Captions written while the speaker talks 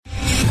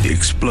The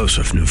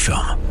explosive new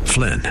film,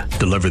 Flynn,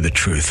 deliver the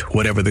truth,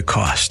 whatever the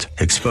cost.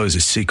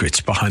 Exposes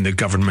secrets behind the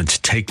government's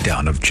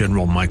takedown of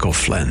General Michael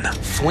Flynn.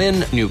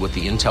 Flynn knew what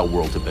the intel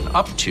world had been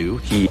up to.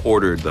 He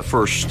ordered the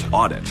first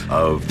audit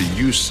of the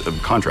use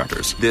of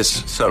contractors.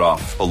 This set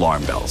off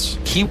alarm bells.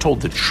 He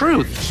told the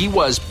truth. He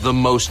was the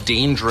most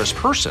dangerous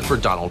person for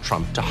Donald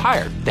Trump to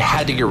hire. They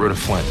had to get rid of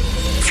Flynn.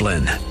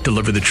 Flynn,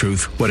 deliver the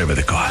truth, whatever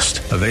the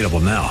cost. Available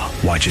now.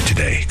 Watch it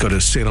today. Go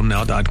to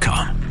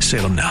salemnow.com.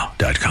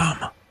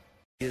 salemnow.com.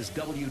 Is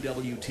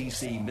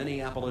WWTC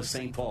Minneapolis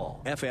St.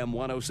 Paul, FM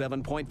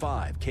 107.5,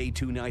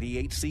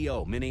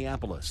 K298CO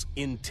Minneapolis,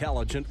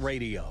 Intelligent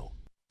Radio.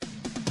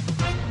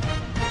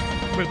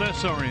 With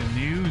SRN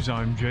News,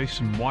 I'm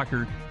Jason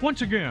Walker.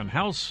 Once again,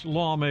 House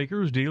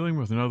lawmakers dealing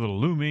with another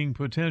looming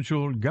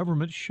potential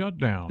government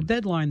shutdown. The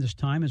deadline this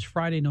time is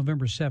Friday,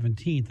 November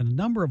 17th, and a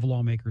number of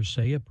lawmakers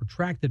say a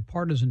protracted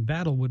partisan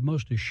battle would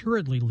most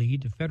assuredly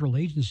lead to federal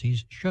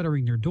agencies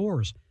shuttering their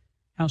doors.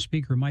 House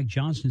Speaker Mike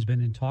Johnson has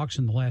been in talks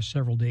in the last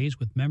several days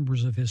with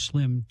members of his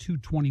slim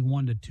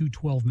 221 to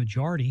 212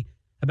 majority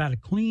about a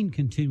clean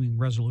continuing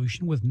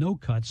resolution with no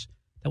cuts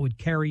that would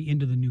carry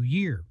into the new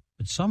year.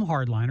 But some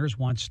hardliners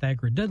want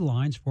staggered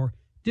deadlines for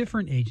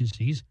different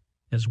agencies,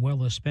 as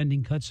well as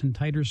spending cuts and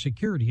tighter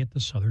security at the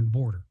southern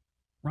border.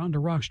 Rhonda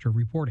Rockster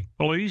reporting.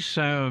 Police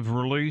have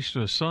released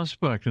a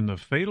suspect in the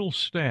fatal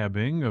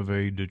stabbing of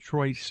a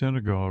Detroit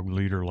synagogue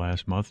leader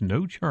last month.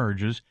 No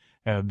charges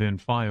have been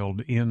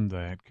filed in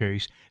that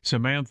case.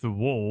 Samantha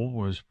Wool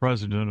was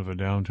president of a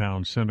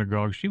downtown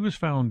synagogue. She was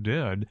found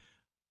dead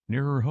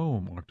near her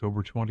home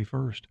October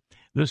 21st.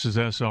 This is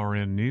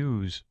SRN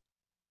News.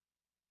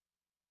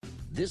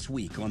 This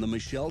week on the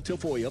Michelle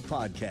Tafoya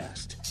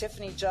podcast.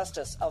 Tiffany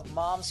Justice of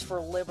Moms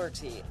for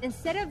Liberty.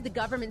 Instead of the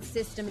government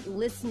system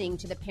listening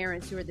to the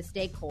parents who are the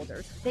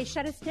stakeholders, they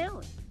shut us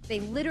down.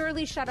 They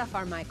literally shut off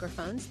our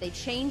microphones. They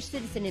changed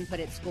citizen input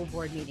at school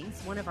board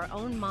meetings. One of our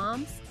own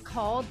moms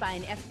called by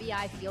an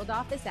FBI field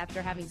office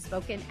after having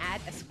spoken at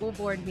a school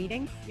board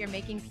meeting. You're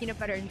making peanut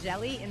butter and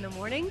jelly in the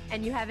morning,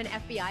 and you have an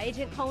FBI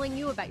agent calling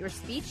you about your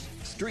speech.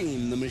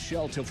 Stream the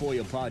Michelle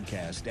Tafoya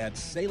podcast at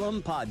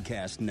Salem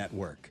Podcast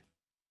Network.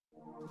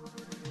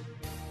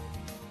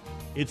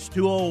 It's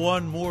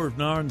 2:01, more of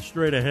Narn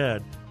straight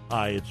ahead.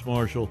 Hi, it's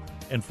Marshall.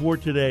 And for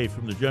today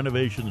from the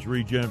Genovations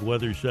Regent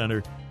Weather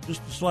Center,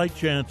 just a slight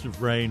chance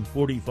of rain,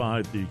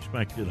 45 the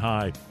expected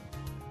high.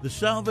 The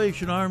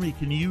Salvation Army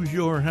can use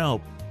your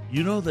help.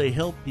 You know they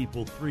help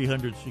people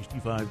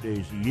 365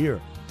 days a year.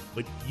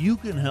 But you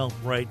can help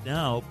right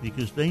now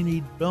because they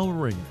need bell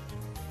ringers.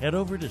 Head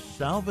over to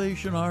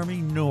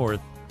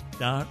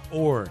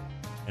salvationarmynorth.org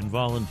and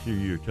volunteer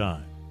your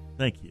time.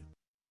 Thank you.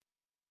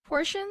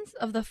 Portions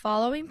of the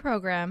following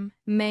program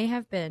may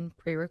have been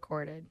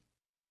pre-recorded.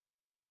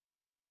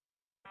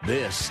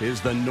 This is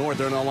the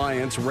Northern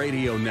Alliance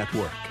Radio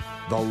Network,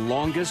 the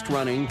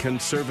longest-running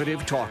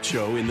conservative talk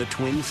show in the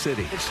Twin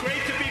Cities. It's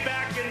great to be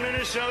back in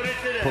Minnesota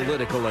today.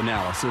 Political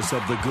analysis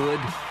of the good,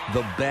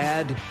 the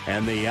bad,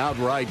 and the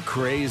outright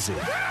crazy.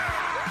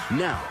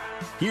 Now,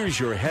 here's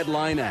your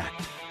headline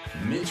act,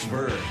 Mitch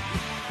Berg.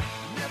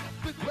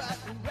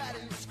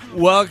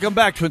 Welcome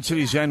back, Twin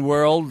Cities End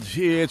World.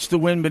 It's the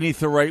wind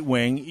beneath the right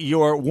wing.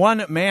 Your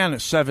one-man,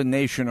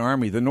 seven-nation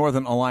army, the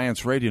Northern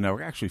Alliance Radio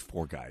Network. Actually,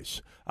 four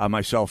guys.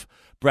 Myself,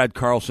 Brad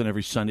Carlson,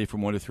 every Sunday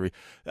from 1 to 3.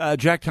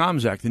 Jack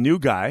Tomczak, the new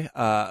guy,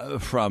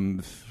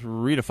 from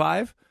 3 to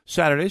 5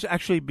 Saturdays,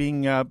 actually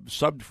being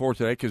subbed for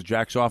today because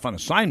Jack's off on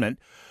assignment.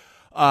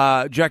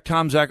 Jack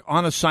Tomczak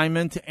on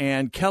assignment,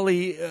 and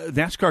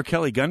NASCAR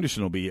Kelly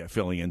Gunderson will be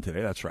filling in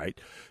today. That's right.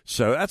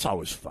 So that's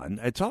always fun.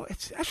 It's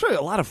actually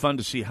a lot of fun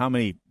to see how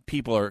many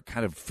people are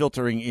kind of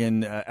filtering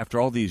in after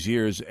all these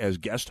years as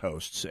guest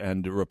hosts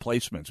and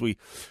replacements. We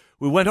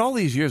went all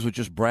these years with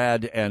just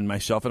Brad and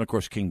myself, and of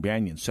course King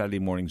Banyan, Saturday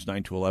mornings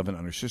 9 to 11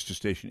 on our sister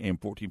station AM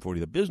 1440,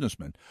 The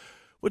Businessman,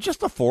 with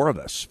just the four of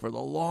us for the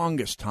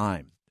longest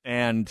time.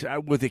 And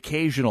with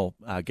occasional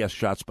guest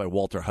shots by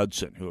Walter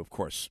Hudson, who, of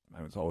course,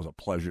 it's always a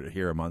pleasure to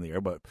hear him on the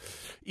air, but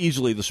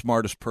easily the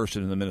smartest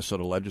person in the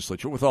Minnesota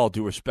legislature, with all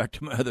due respect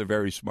to my other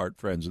very smart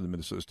friends in the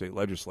Minnesota State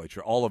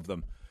Legislature, all of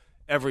them,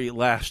 every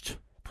last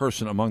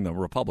person among them,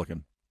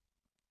 Republican.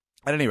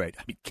 At any rate,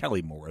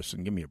 Kelly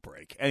Morrison, give me a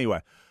break.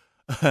 Anyway,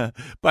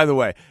 by the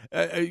way,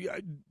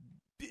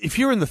 if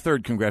you're in the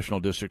 3rd Congressional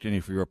District and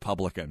if you're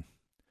Republican,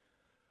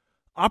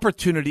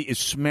 opportunity is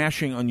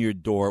smashing on your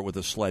door with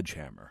a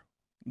sledgehammer.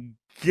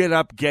 Get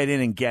up, get in,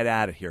 and get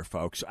out of here,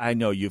 folks. I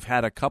know you've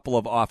had a couple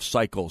of off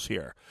cycles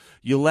here.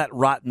 You let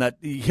Rot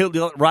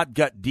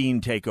Gut Dean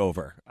take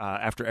over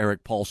after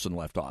Eric Paulson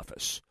left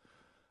office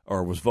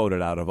or was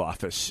voted out of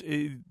office.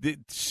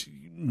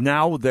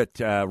 Now that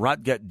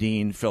Rot Gut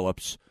Dean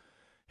Phillips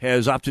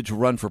has opted to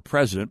run for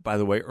president, by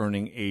the way,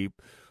 earning a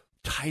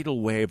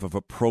tidal wave of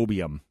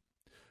opprobrium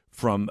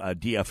from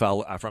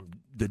DFL, from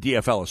the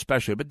DFL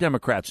especially, but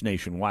Democrats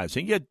nationwide,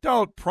 saying, you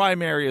don't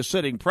primary a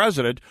sitting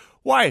president.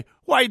 Why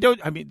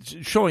don't,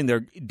 showing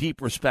their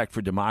deep respect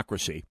for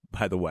democracy,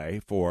 by the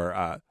way,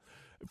 for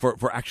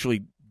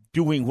actually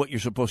doing what you're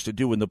supposed to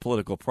do in the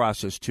political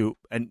process to,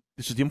 and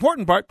this is the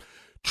important part,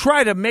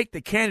 try to make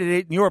the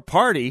candidate in your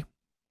party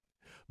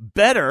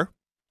better.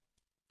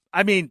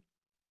 I mean,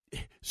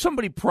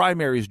 somebody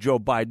primaries Joe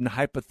Biden,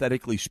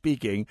 hypothetically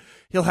speaking,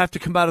 he'll have to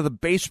come out of the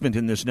basement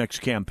in this next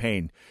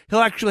campaign. He'll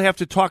actually have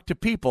to talk to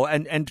people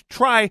and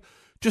try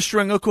to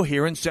string a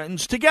coherent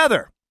sentence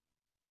together,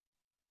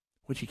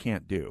 which he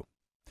can't do.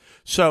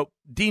 So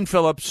Dean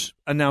Phillips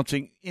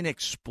announcing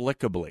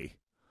inexplicably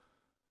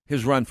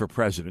his run for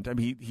president. I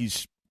mean,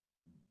 he's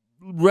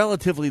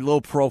relatively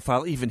low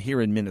profile even here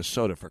in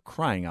Minnesota, for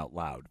crying out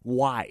loud.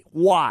 Why?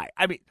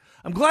 I mean,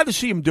 I'm glad to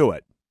see him do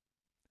it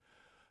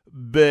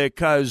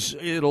because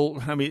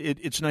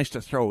it's nice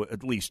to throw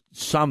at least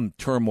some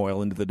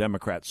turmoil into the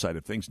Democrat side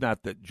of things.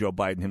 Not that Joe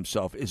Biden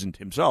himself isn't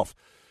himself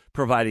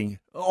providing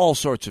all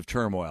sorts of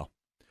turmoil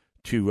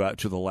to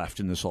the left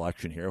in this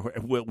election here.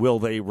 Will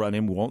they run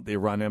him? Won't they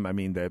run him? I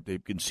mean, they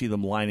can see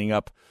them lining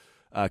up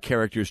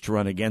characters to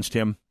run against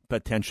him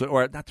potentially,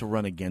 or not to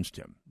run against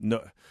him.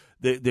 No,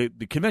 the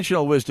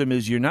conventional wisdom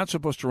is you're not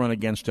supposed to run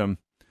against him,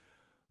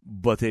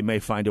 but they may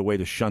find a way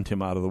to shunt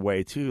him out of the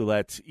way to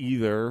let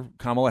either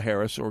Kamala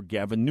Harris or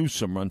Gavin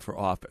Newsom run for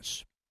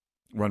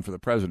the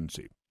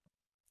presidency.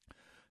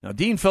 Now,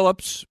 Dean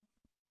Phillips,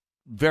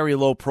 very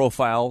low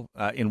profile,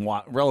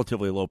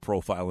 relatively low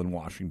profile in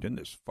Washington,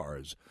 as far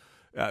as,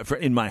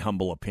 in my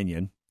humble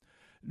opinion,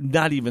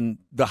 not even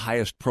the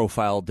highest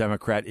profile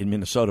Democrat in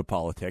Minnesota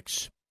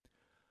politics.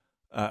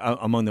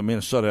 Among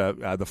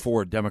the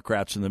four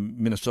Democrats in the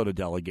Minnesota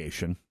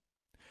delegation.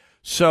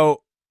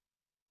 So,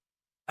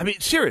 I mean,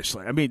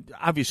 seriously,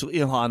 obviously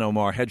Ilhan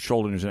Omar, head,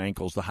 shoulders, and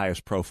ankles, the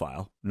highest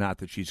profile. Not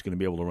that she's going to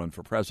be able to run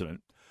for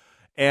president.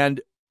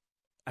 And,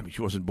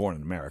 she wasn't born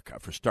in America,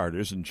 for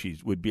starters, and she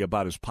would be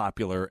about as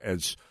popular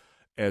as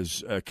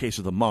a case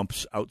of the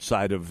mumps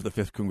outside of the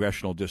 5th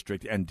Congressional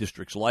District and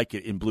districts like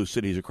it in blue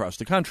cities across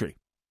the country.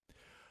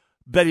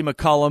 Betty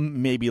McCollum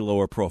may be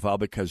lower profile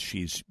because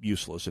she's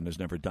useless and has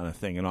never done a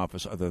thing in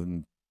office other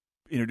than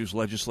introduce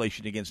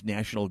legislation against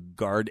National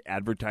Guard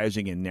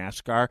advertising in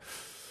NASCAR.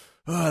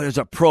 Oh, there's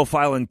a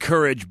profile in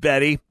courage,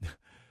 Betty.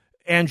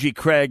 Angie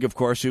Craig, of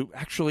course, who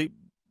actually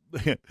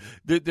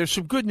there's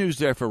some good news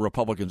there for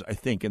Republicans, I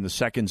think, in the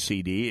second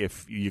CD,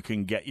 if you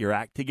can get your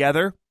act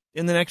together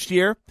in the next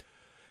year.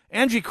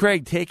 Angie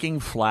Craig taking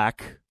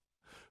flack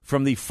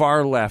from the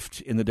far left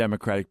in the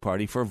Democratic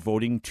Party for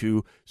voting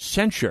to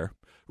censure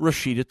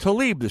Rashida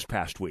Tlaib this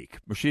past week.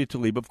 Rashida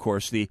Tlaib, of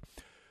course, the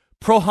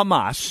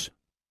pro-Hamas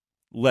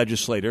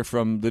legislator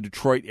from the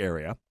Detroit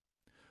area,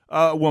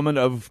 a woman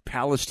of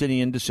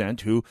Palestinian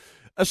descent who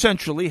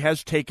essentially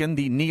has taken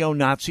the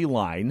neo-Nazi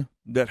line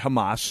that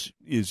Hamas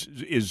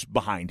is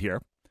behind here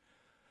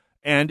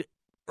and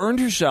earned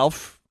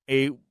herself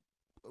a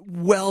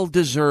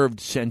well-deserved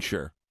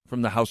censure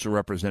from the House of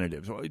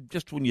Representatives.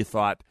 Just when you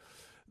thought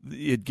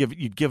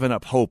you'd given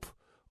up hope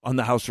on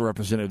the House of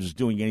Representatives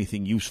doing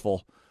anything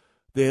useful,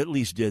 they at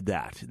least did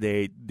that.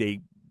 They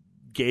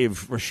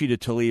gave Rashida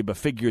Tlaib a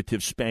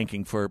figurative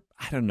spanking for,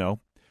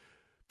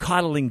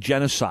 coddling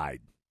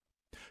genocide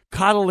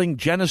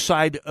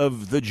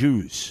of the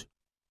Jews.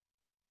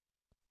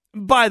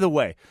 By the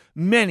way,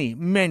 many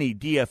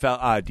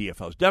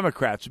DFLs,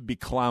 Democrats,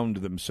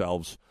 beclowned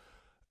themselves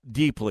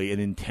deeply and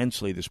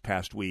intensely this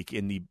past week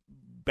in the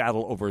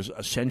battle over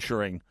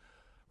censuring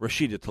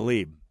Rashida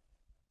Tlaib.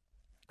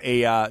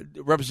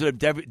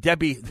 Representative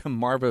Debbie,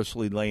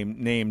 marvelously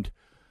named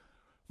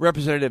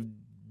Representative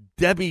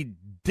Debbie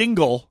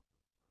Dingell,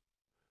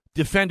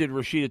 defended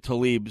Rashida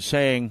Tlaib,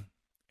 saying,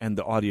 and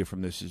the audio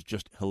from this is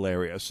just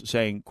hilarious,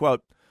 saying,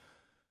 quote,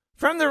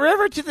 "From the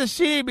river to the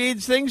sea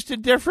means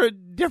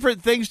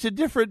different things to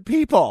different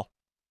people."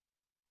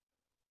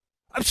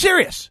 I'm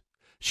serious.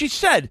 She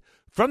said,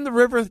 "From the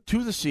river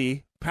to the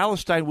sea,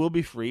 Palestine will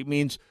be free,"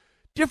 means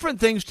different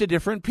things to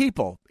different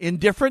people in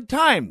different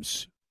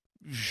times,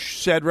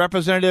 said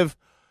Representative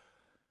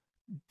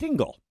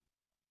Dingell,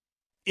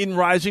 in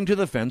rising to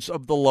the defense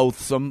of the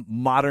loathsome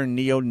modern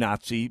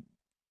neo-Nazi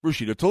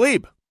Rashida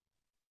Tlaib.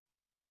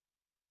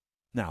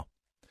 Now,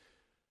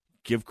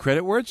 give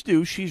credit where it's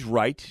due. She's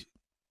right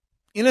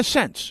in a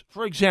sense.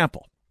 For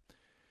example,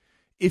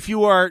 if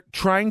you are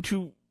trying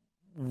to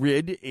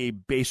rid a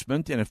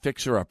basement and a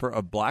fixer-upper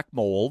of black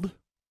mold,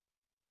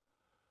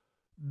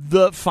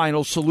 the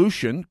final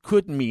solution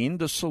could mean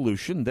the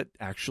solution that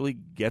actually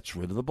gets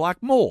rid of the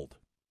black mold.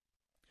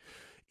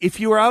 If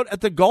you are out at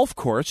the golf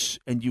course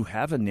and you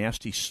have a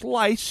nasty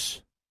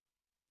slice,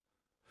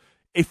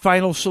 a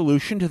final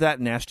solution to that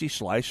nasty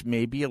slice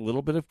may be a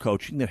little bit of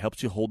coaching that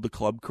helps you hold the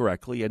club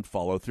correctly and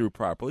follow through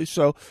properly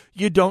so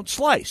you don't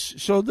slice,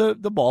 so the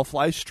ball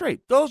flies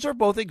straight. Those are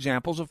both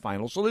examples of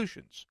final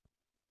solutions.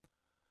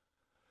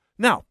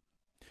 Now,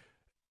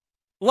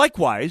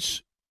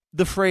 likewise,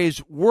 the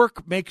phrase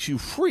 "work makes you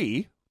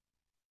free,"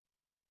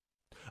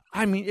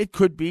 it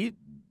could be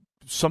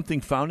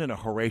something found in a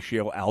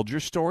Horatio Alger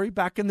story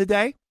back in the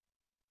day.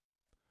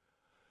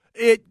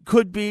 It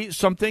could be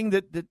something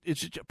that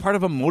is part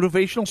of a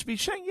motivational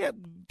speech saying, yeah,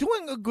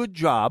 doing a good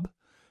job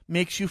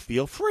makes you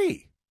feel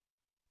free.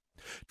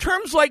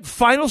 Terms like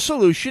final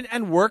solution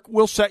and work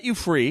will set you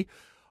free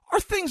are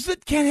things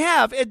that can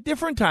have, at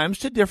different times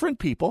to different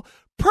people,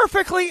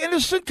 perfectly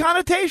innocent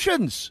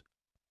connotations.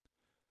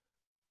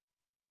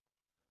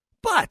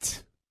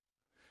 But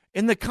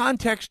in the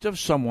context of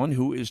someone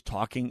who is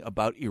talking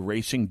about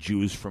erasing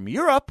Jews from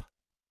Europe,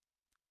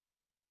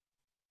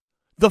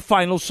 the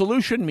final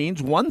solution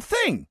means one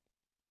thing: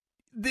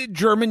 the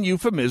German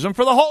euphemism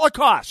for the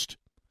Holocaust,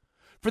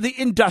 for the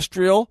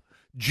industrial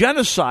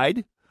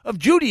genocide of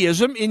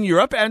Judaism in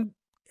Europe and,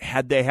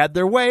 had they had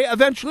their way,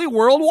 eventually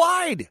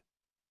worldwide.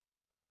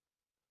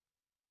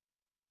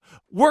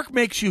 Work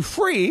makes you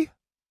free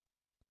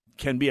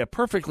can be a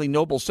perfectly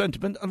noble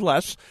sentiment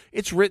unless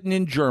it's written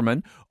in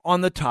German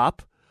on the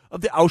top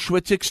of the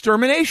Auschwitz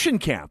extermination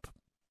camp,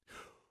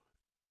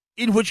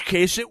 in which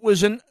case it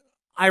was an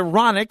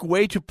ironic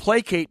way to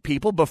placate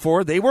people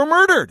before they were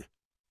murdered.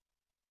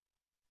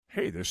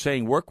 Hey, they're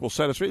saying work will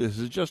set us free. This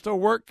is just a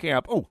work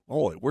camp. Oh,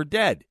 we're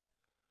dead.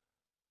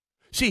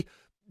 See,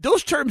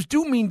 those terms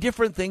do mean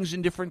different things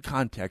in different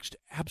contexts.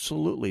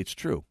 Absolutely, it's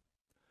true.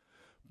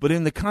 But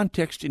in the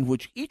context in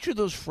which each of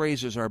those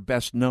phrases are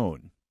best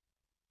known,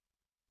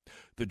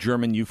 the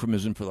German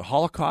euphemism for the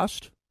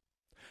Holocaust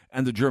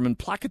and the German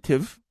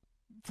placative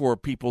for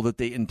people that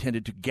they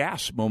intended to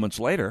gas moments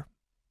later,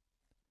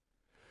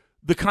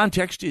 the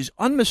context is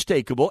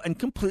unmistakable and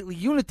completely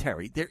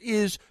unitary. There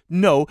is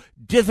no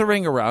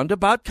dithering around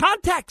about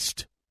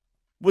context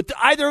with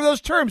either of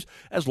those terms,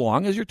 as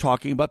long as you're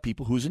talking about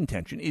people whose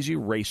intention is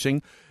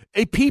erasing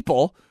a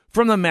people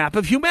from the map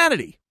of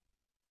humanity.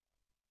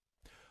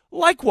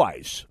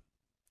 Likewise,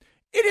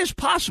 it is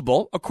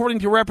possible, according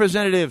to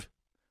Representative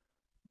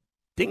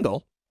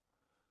Dingell,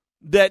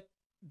 that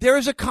there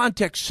is a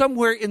context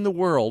somewhere in the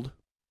world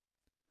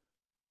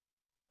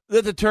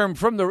that the term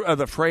from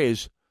the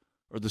phrase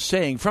or the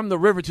saying, from the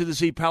river to the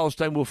sea,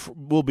 Palestine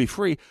will be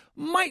free,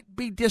 might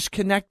be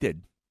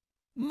disconnected,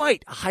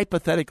 might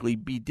hypothetically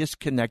be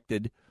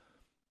disconnected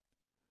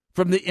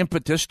from the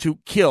impetus to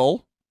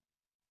kill,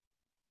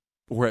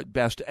 or at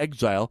best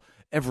exile,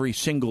 every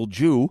single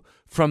Jew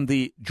from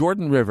the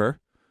Jordan River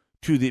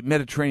to the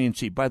Mediterranean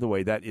Sea. By the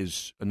way, that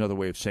is another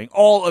way of saying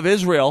all of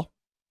Israel,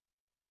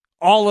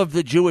 all of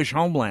the Jewish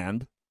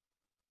homeland.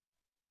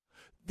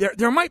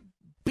 There might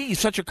be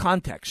such a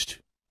context.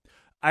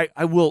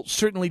 I will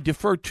certainly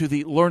defer to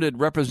the learned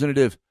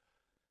Representative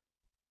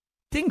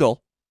Dingell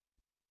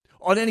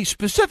on any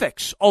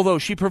specifics, although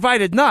she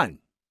provided none.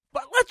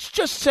 But let's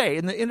just say,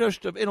 in the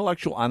interest of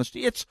intellectual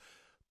honesty, it's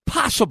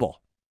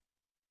possible,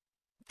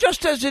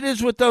 just as it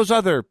is with those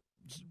other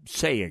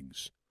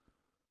sayings.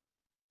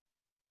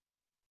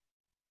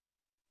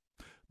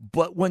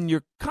 But when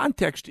your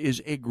context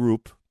is a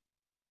group,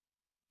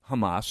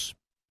 Hamas,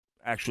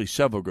 actually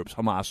several groups,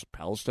 Hamas,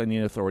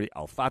 Palestinian Authority,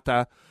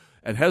 Al-Fatah,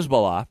 and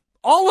Hezbollah,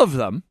 all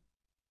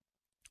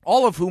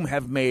of whom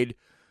have made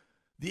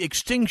the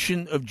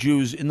extinction of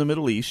Jews in the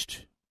Middle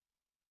East,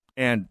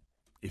 and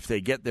if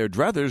they get their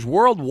druthers,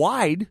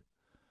 worldwide,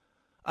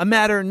 a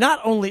matter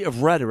not only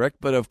of rhetoric,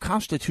 but of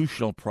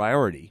constitutional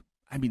priority.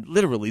 I mean,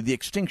 literally, the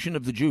extinction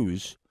of the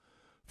Jews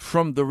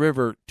from the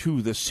river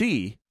to the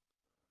sea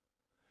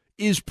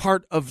is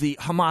part of the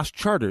Hamas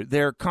Charter,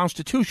 their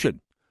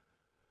constitution.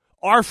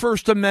 Our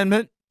First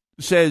Amendment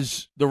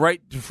says the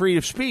right to freedom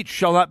of speech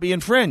shall not be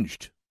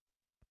infringed.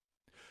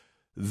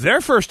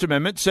 Their First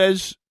Amendment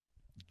says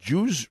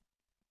Jews'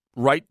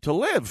 right to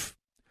live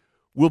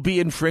will be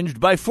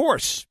infringed by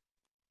force,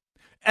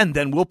 and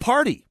then we'll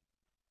party.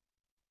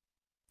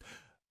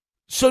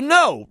 So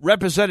no,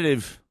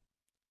 Representative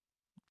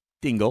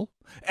Dingell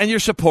and your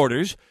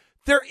supporters,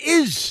 there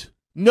is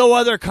no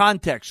other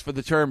context for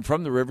the term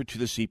from the river to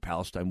the sea,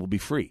 Palestine will be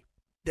free,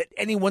 that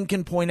anyone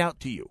can point out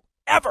to you,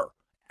 ever.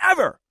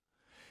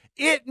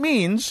 It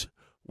means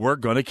we're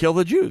going to kill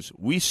the Jews.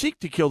 We seek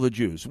to kill the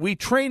Jews. We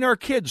train our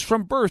kids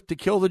from birth to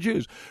kill the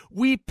Jews.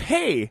 We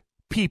pay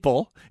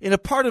people in a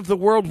part of the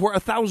world where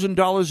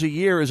 $1,000 a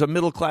year is a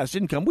middle-class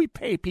income. We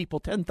pay people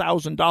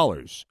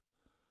 $10,000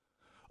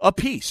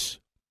 apiece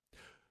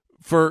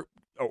for,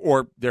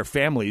 or their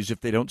families if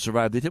they don't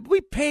survive the tip.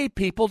 We pay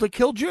people to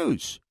kill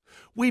Jews.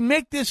 We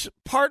make this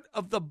part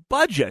of the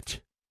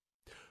budget,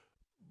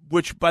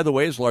 which, by the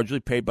way, is largely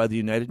paid by the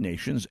United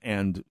Nations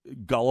and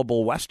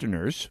gullible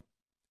Westerners.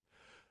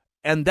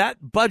 And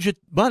that budget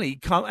money,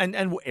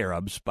 and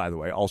Arabs, by the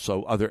way,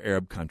 also other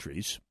Arab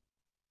countries,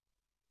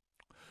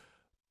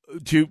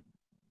 to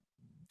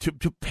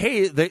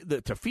pay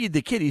to feed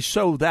the kiddies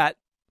so that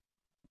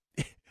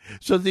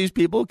these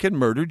people can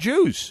murder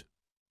Jews.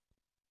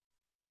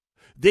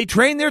 They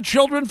train their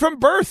children from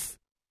birth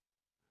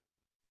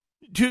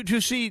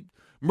to see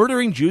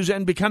murdering Jews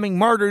and becoming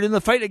martyred in the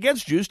fight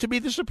against Jews to be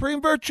the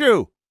supreme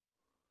virtue.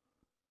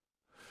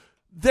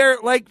 They're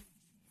like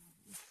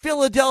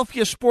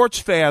Philadelphia sports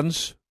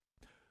fans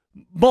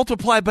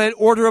multiplied by an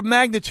order of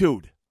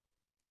magnitude.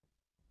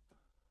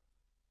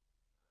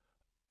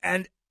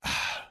 And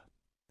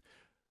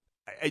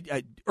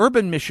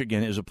urban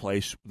Michigan is a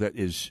place that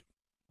is,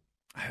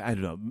 I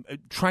don't know,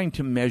 trying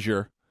to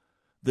measure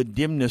the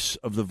dimness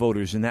of the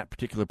voters in that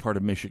particular part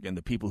of Michigan,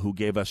 the people who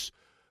gave us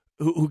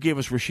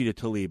Rashida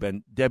Tlaib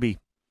and Debbie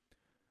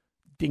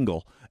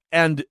Dingell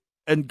and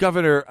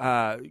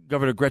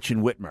Governor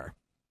Gretchen Whitmer,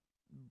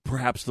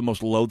 perhaps the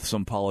most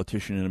loathsome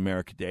politician in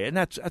America today. And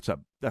that's a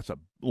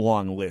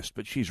long list,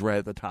 but she's right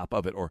at the top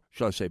of it, or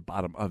shall I say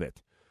bottom of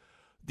it.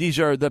 These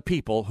are the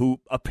people who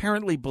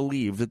apparently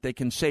believe that they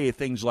can say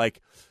things like,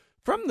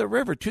 from the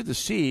river to the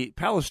sea,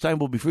 Palestine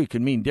will be free,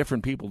 can mean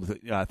different people,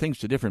 things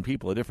to different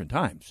people at different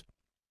times.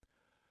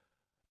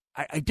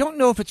 I don't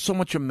know if it's so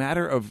much a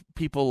matter of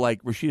people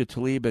like Rashida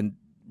Tlaib and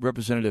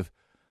Representative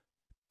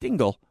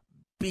Dingell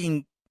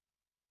being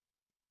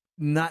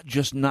not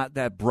just not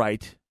that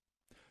bright,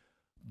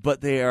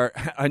 but they are,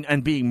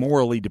 and being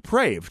morally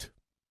depraved,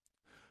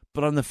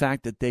 but on the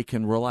fact that they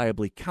can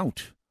reliably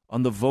count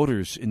on the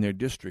voters in their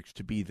districts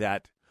to be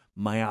that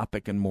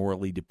myopic and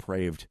morally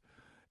depraved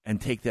and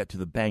take that to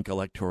the bank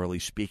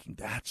electorally speaking.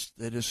 That's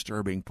the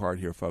disturbing part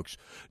here, folks.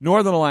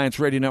 Northern Alliance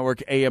Radio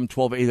Network, AM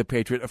 1280 The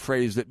Patriot, a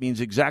phrase that means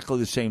exactly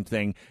the same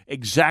thing,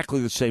 exactly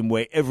the same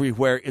way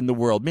everywhere in the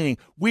world, meaning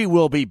we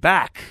will be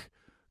back.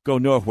 Go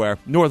nowhere.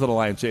 Northern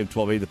Alliance, AM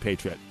 1280 The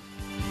Patriot.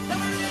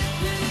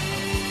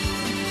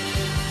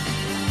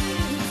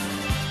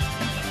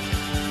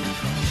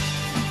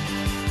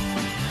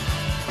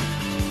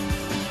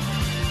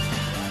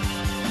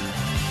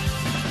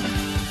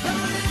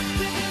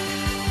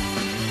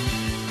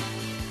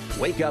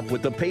 Wake up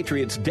with the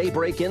Patriots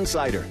Daybreak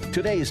Insider.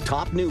 Today's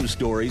top news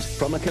stories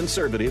from a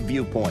conservative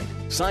viewpoint.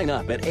 Sign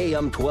up at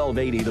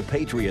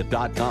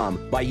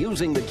am1280thepatriot.com by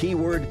using the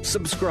keyword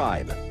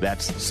subscribe.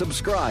 That's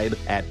subscribe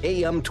at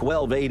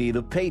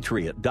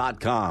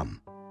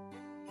am1280thepatriot.com.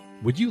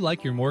 Would you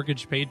like your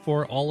mortgage paid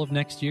for all of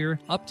next year?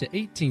 Up to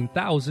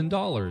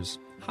 $18,000.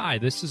 Hi,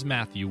 this is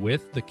Matthew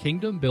with the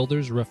Kingdom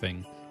Builders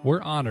Roofing.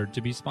 We're honored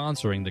to be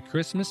sponsoring the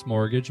Christmas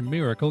Mortgage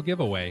Miracle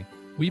Giveaway.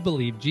 We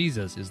believe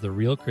Jesus is the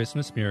real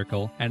Christmas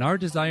miracle, and our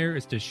desire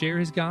is to share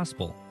his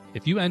gospel.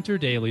 If you enter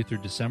daily through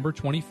December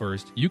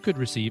 21st, you could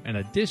receive an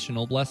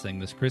additional blessing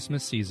this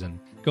Christmas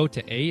season. Go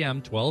to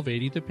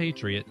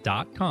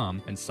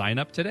am1280thepatriot.com and sign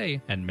up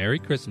today, and Merry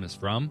Christmas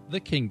from the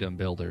Kingdom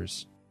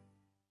Builders.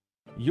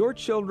 Your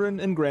children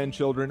and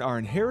grandchildren are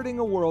inheriting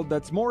a world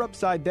that's more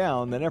upside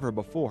down than ever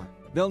before.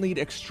 They'll need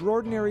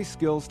extraordinary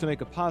skills to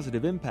make a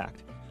positive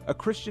impact. A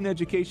Christian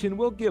education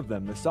will give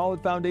them the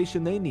solid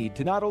foundation they need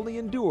to not only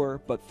endure,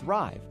 but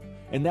thrive.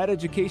 And that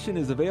education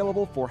is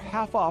available for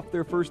half off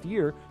their first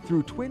year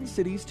through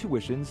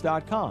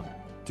TwinCitiesTuitions.com.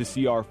 To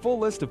see our full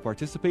list of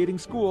participating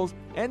schools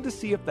and to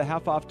see if the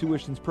half-off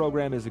tuitions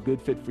program is a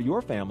good fit for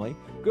your family,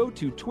 go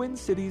to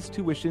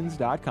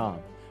TwinCitiesTuitions.com.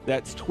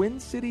 That's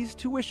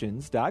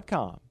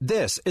TwinCitiesTuitions.com.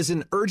 This is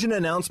an urgent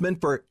announcement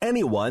for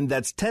anyone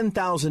that's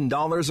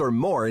 $10,000 or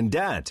more in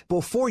debt.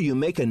 Before you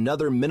make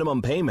another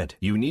minimum payment,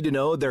 you need to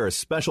know there are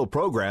special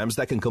programs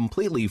that can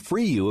completely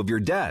free you of your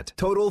debt.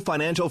 Total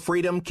Financial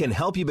Freedom can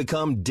help you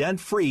become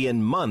debt-free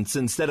in months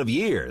instead of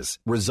years.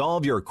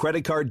 Resolve your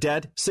credit card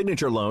debt,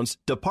 signature loans,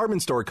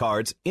 department store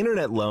cards,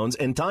 internet loans,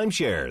 and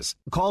timeshares.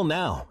 Call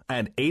now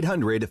at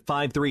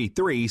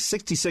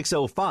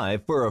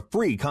 800-533-6605 for a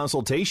free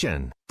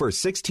consultation. For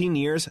 16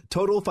 years,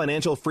 Total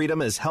Financial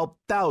Freedom has helped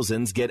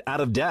thousands get out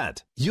of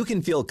debt. You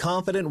can feel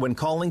confident when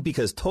calling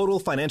because Total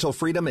Financial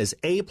Freedom is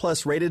A+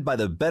 rated by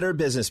the Better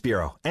Business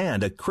Bureau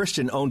and a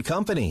Christian-owned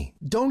company.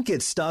 Don't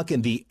get stuck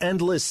in the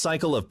endless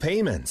cycle of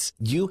payments.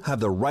 You have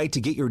the right to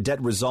get your debt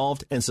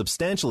resolved and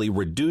substantially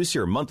reduce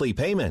your monthly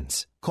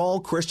payments. Call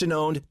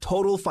Christian-owned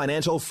Total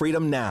Financial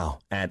Freedom now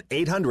at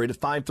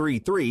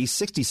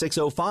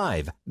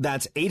 800-533-6605.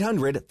 That's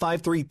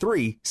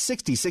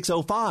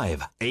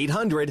 800-533-6605.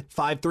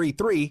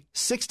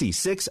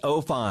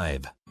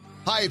 800-533-6605.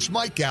 Hi, it's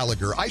Mike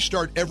Gallagher. I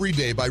start every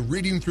day by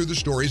reading through the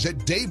stories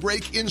at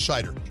Daybreak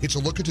Insider. It's a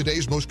look at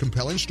today's most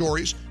compelling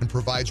stories and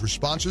provides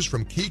responses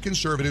from key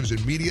conservatives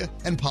in media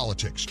and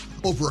politics.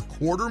 Over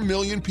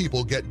 250,000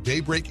 people get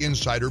Daybreak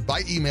Insider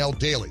by email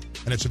daily,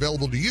 and it's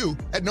available to you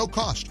at no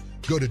cost.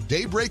 Go to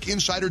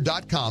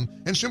daybreakinsider.com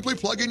and simply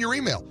plug in your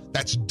email.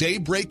 That's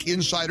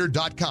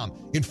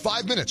daybreakinsider.com. In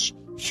 5 minutes,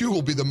 you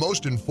will be the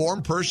most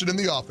informed person in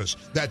the office.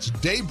 That's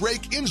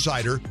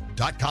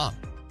daybreakinsider.com.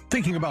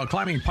 Thinking about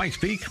climbing Pikes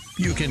Peak?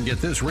 You can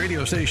get this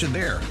radio station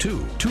there, too.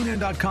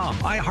 TuneIn.com,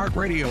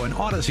 iHeartRadio, and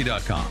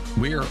Odyssey.com.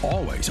 We're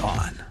always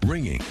on,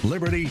 ringing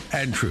liberty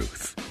and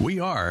truth. We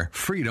are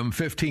Freedom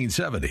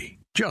 1570.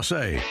 Just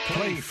say,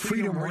 play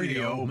Freedom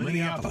Radio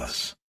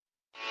Minneapolis.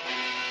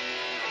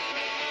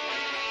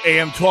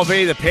 AM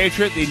 1280, The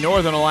Patriot, the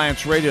Northern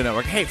Alliance Radio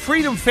Network. Hey,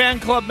 Freedom Fan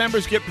Club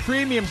members get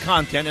premium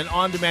content and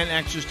on-demand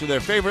access to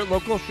their favorite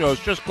local shows.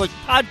 Just click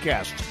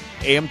podcast,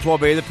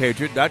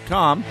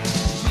 am1280thepatriot.com.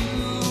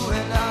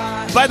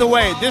 By the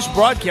way, this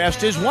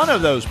broadcast is one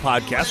of those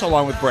podcasts,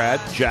 along with Brad,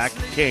 Jack,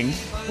 King.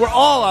 We're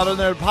all out on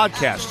their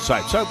podcast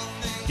site. So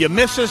if you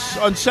miss us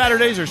on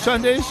Saturdays or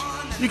Sundays,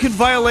 you can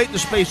violate the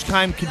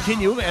space-time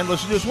continuum and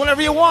listen to us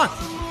whenever you want.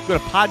 Go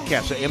to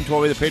podcast at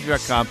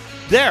am1280thepatriot.com.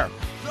 There,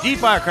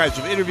 deep archives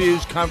of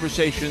interviews,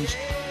 conversations,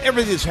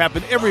 everything that's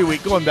happened every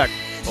week, going back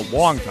a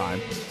long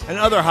time, and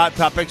other hot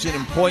topics and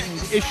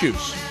important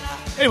issues.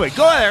 Anyway,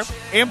 go there,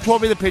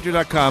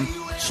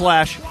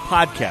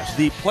 am12thepatriot.com/podcast,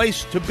 the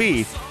place to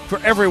be for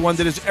everyone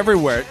that is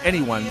everywhere,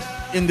 anyone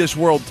in this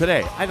world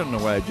today. I don't know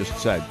what I just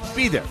said.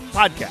 Be there,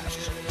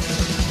 podcasts.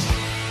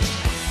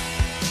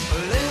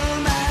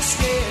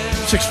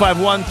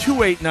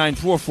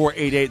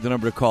 651-289-4488, the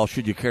number to call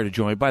should you care to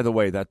join. By the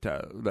way, that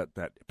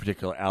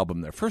particular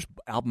album, the first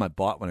album I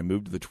bought when I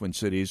moved to the Twin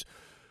Cities,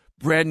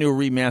 brand new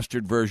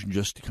remastered version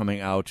just coming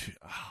out.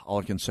 All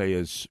I can say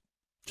is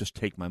just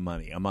take my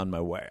money. I'm on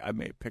my way. I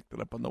may have picked it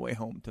up on the way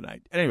home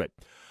tonight. Anyway,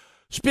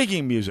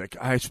 speaking of music,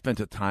 I spent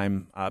a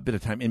bit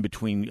of time in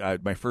between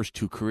my first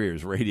two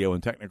careers, radio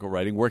and technical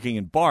writing, working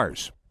in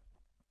bars.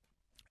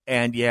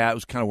 And yeah, it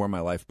was kind of where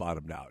my life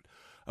bottomed out.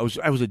 I was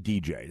a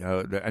DJ.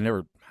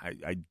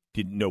 I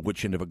didn't know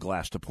which end of a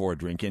glass to pour a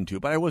drink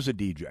into, but I was a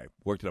DJ.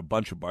 Worked at a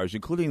bunch of bars,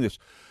 including this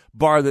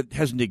bar that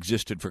hasn't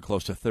existed for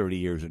close to 30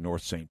 years in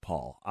North St.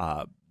 Paul.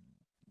 I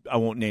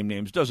won't name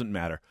names. Doesn't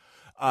matter.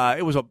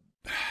 I was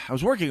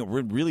working a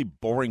really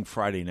boring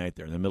Friday night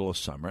there in the middle of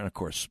summer, and of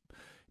course,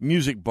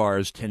 music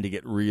bars tend to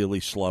get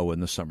really slow in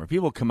the summer.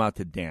 People come out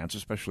to dance,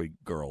 especially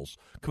girls,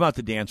 come out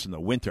to dance in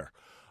the winter.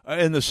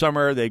 In the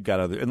summer, they've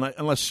got other,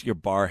 unless your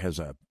bar has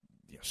a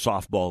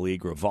softball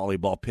league or a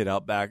volleyball pit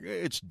out back,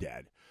 it's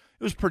dead.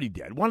 It was pretty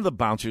dead. One of the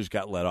bouncers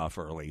got let off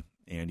early,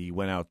 and he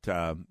went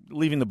out,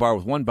 leaving the bar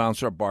with one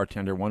bouncer, a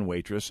bartender, one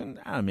waitress, and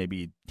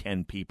maybe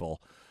 10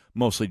 people,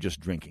 mostly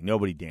just drinking,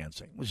 nobody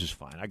dancing, which is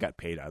fine. I got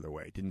paid either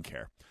way, didn't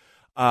care.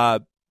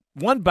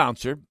 One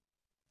bouncer,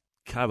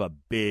 kind of a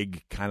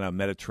big, kind of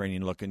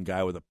Mediterranean-looking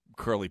guy with a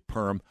curly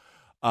perm,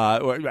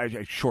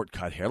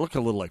 short-cut hair, looked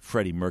a little like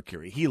Freddie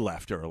Mercury. He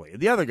left early.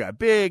 The other guy,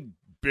 big,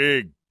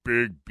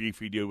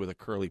 beefy dude with a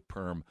curly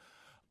perm,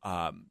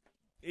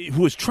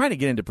 who was trying to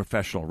get into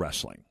professional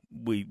wrestling.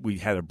 We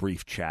had a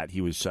brief chat.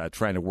 He was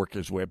trying to work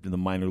his way up to the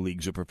minor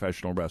leagues of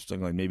professional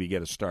wrestling, like maybe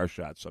get a star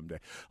shot someday.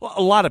 Well,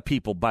 a lot of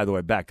people, by the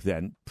way, back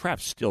then,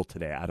 perhaps still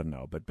today, I don't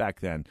know, but back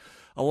then,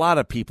 a lot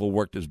of people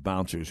worked as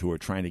bouncers who were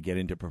trying to get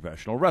into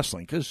professional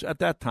wrestling, because at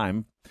that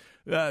time,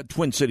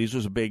 Twin Cities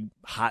was a big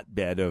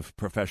hotbed of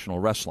professional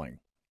wrestling.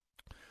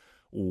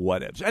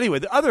 Whatevs. Anyway,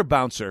 the other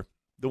bouncer,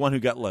 the one who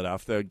got let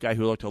off, the guy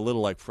who looked a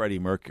little like Freddie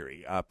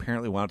Mercury,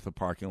 apparently went out to the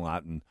parking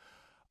lot and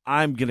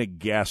I'm going to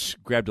guess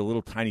grabbed a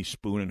little tiny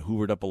spoon and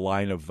hoovered up a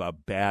line of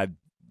bad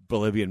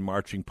Bolivian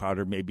marching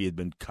powder, maybe had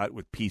been cut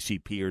with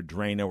PCP or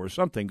Drano or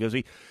something, because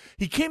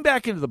he came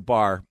back into the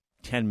bar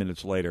 10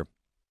 minutes later,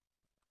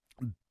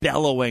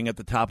 bellowing at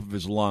the top of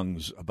his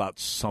lungs about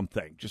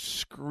something, just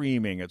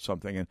screaming at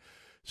something, and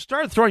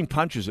started throwing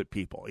punches at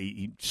people.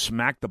 He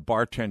smacked the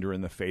bartender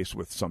in the face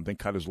with something,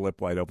 cut his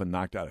lip wide open,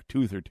 knocked out a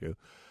tooth or two,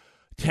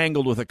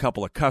 tangled with a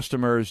couple of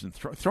customers, and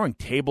throwing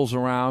tables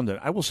around. And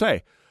I will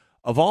say,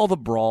 of all the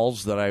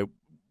brawls that I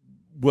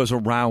was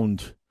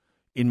around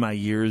in my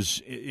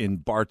years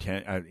in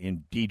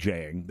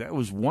DJing, that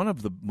was one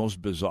of the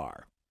most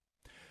bizarre.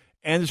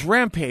 And this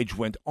rampage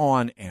went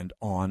on and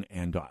on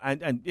and on.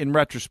 And in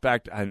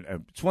retrospect,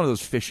 it's one of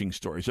those fishing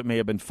stories. It may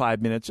have been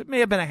 5 minutes. It may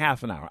have been a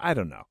half an hour. I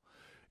don't know.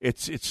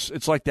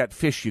 It's like that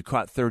fish you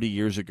caught 30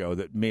 years ago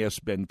that may have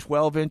been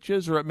 12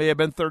 inches or it may have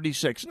been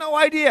 36. No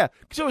idea,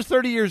 because it was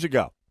 30 years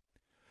ago.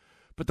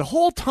 But the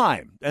whole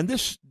time, and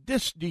this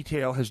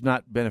detail has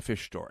not been a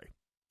fish story,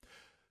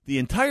 the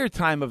entire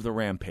time of the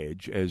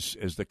rampage,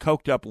 as the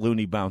coked-up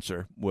loony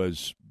bouncer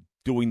was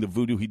doing the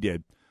voodoo he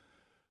did,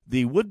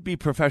 the would-be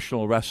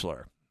professional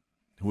wrestler,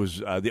 who was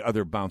the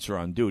other bouncer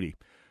on duty,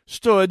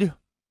 stood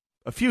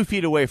a few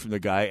feet away from the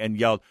guy and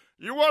yelled,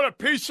 "You want a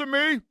piece of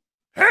me?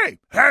 Hey,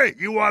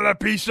 you want a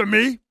piece of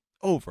me?"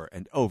 Over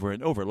and over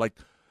and over, like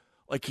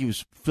he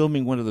was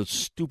filming one of those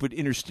stupid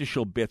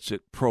interstitial bits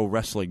at pro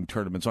wrestling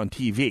tournaments on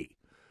TV.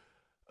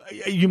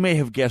 You may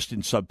have guessed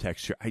in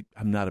subtext here,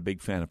 I'm not a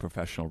big fan of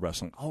professional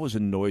wrestling. Always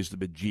annoys the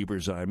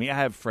bejeebers out of me. I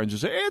have friends who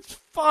say, it's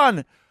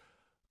fun.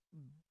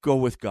 Go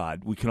with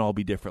God. We can all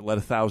be different. Let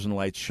 1,000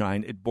 lights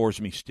shine. It bores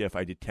me stiff.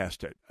 I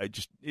detest it.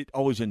 It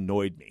always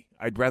annoyed me.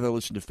 I'd rather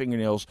listen to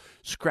fingernails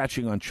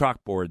scratching on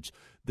chalkboards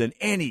than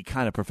any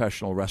kind of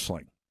professional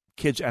wrestling.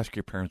 Kids, ask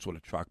your parents what a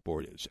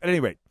chalkboard is. At any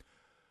rate,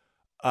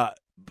 but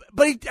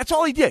that's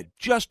all he did.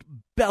 Just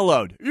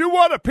bellowed. You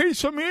want a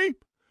piece of me?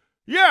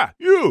 Yeah,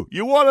 you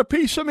want a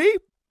piece of me?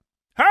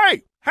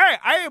 Hey,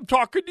 I am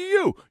talking to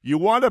you. You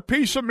want a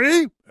piece of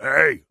me?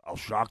 Hey, I'll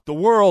shock the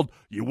world.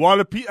 You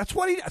want a piece?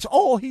 That's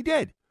all he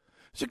did.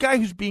 It's a guy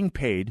who's being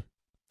paid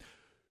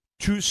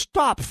to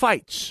stop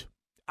fights,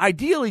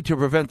 ideally to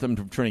prevent them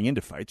from turning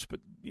into fights, but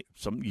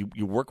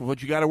you work with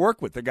what you got to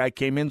work with. The guy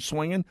came in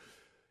swinging.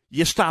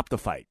 You stop the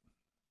fight.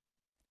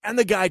 And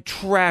the guy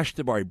trashed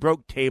the bar. He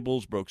broke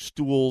tables, broke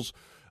stools,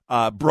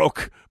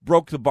 broke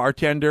the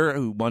bartender,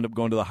 who wound up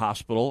going to the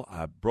hospital,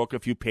 broke a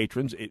few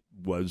patrons. It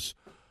was,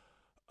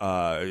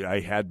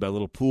 I had my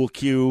little pool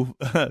cue,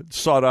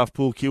 sawed-off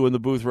pool cue in the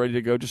booth ready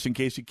to go just in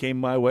case he came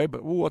my way.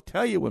 But I'll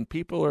tell you, when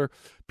people are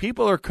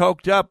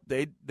coked up,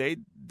 they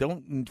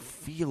don't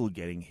feel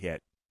getting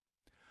hit.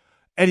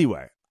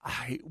 Anyway,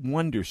 I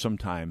wonder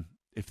sometime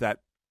if that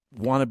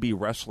wannabe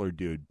wrestler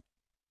dude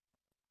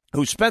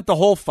who spent the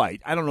whole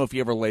fight. I don't know if he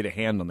ever laid a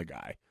hand on the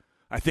guy.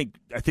 I think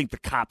the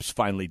cops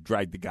finally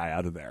dragged the guy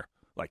out of there,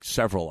 like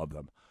several of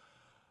them.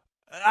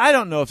 I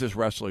don't know if this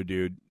wrestler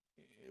dude,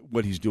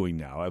 what he's doing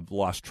now. I've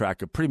lost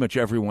track of pretty much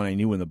everyone I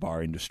knew in the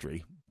bar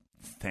industry.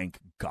 Thank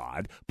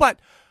God. But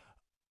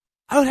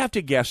I would have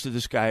to guess that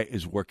this guy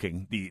is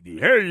working, the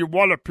hey, you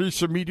want a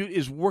piece of me dude,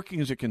 is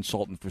working as a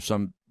consultant for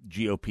some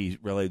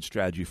GOP-related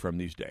strategy firm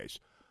these days.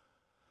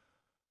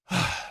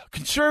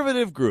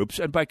 Conservative groups,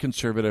 and by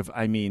conservative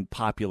I mean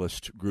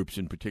populist groups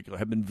in particular,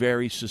 have been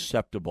very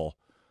susceptible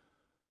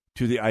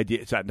to the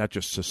idea. It's not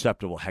just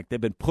susceptible, heck,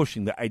 they've been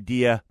pushing the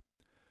idea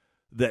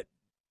that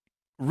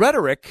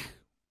rhetoric,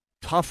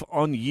 tough,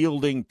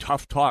 unyielding,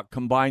 tough talk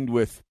combined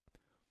with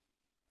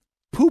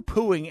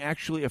poo-pooing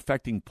actually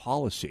affecting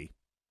policy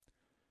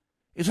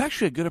is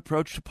actually a good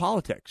approach to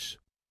politics.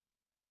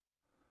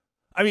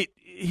 I mean,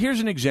 here's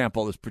an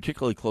example that's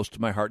particularly close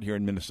to my heart here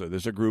in Minnesota.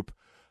 There's a group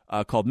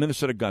called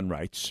Minnesota Gun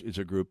Rights. It's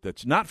a group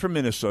that's not from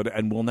Minnesota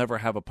and will never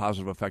have a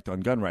positive effect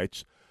on gun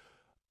rights,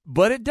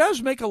 but it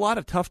does make a lot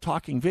of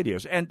tough-talking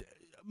videos. And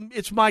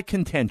it's my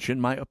contention,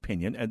 my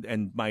opinion,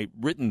 and my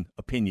written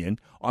opinion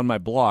on my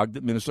blog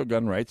that Minnesota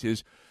Gun Rights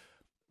is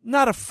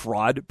not a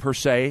fraud per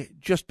se,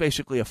 just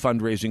basically a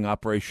fundraising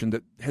operation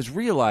that has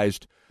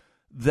realized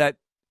that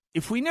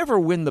if we never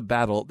win the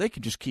battle, they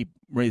can just keep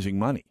raising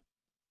money.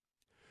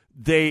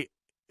 They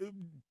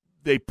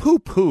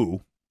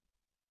poo-poo,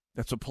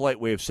 that's a polite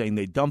way of saying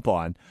they dump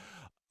on,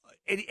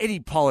 any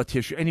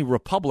politician, any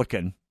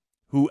Republican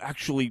who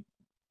actually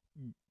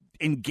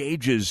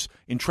engages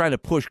in trying to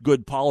push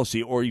good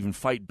policy or even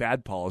fight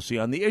bad policy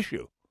on the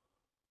issue.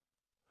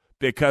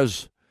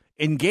 Because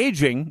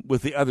engaging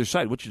with the other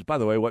side, which is, by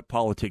the way, what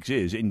politics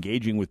is,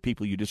 engaging with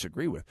people you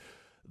disagree with,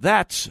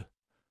 that's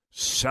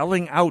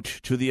selling out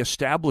to the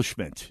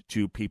establishment,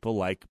 to people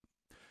like,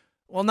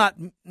 well, not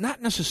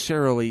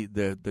necessarily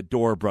the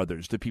Dorr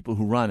brothers, the people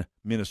who run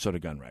Minnesota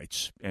Gun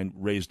Rights and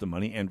raise the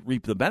money and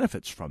reap the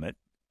benefits from it.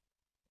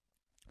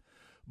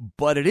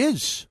 But it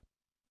is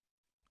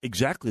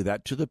exactly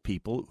that to the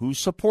people who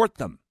support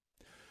them.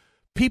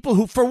 People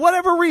who, for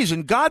whatever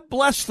reason, God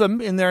bless them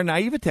in their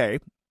naivete,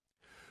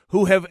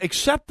 who have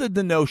accepted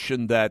the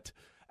notion that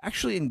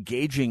actually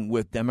engaging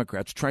with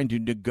Democrats, trying to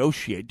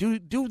negotiate,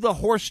 do the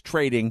horse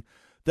trading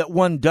that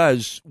one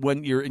does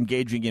when you're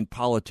engaging in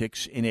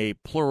politics in a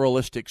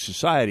pluralistic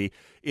society,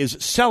 is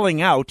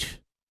selling out,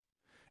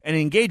 and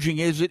engaging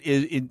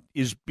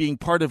is being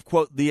part of,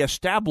 quote, the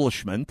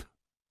establishment.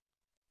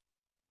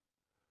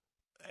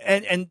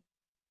 And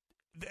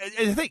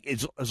I think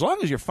as long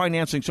as you're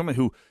financing someone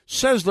who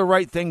says the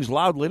right things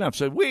loudly enough,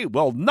 said we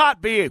will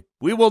not be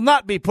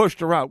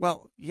pushed around.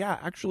 Well, yeah,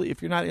 actually,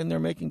 if you're not in there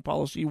making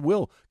policy, you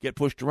will get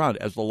pushed around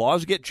as the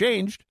laws get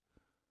changed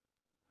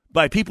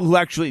by people who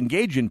actually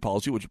engage in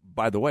policy, which,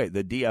 by the way,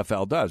 the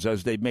DFL does,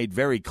 as they've made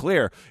very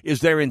clear,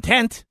 is their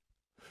intent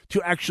to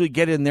actually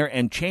get in there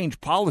and change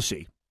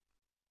policy,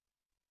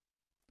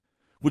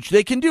 which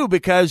they can do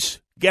because,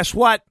 guess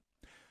what?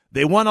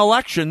 They won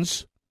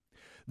elections.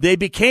 They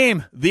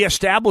became the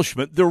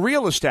establishment, the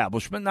real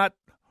establishment. Not,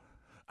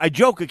 I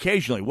joke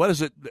occasionally. What is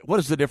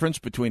the difference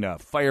between a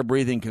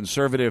fire-breathing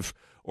conservative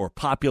or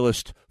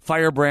populist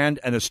firebrand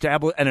and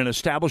an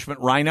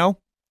establishment rhino?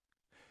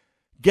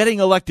 Getting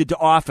elected to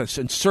office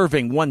and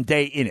serving one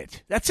day in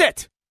it. That's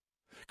it.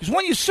 Because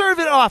when you serve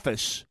in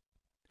office,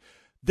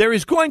 there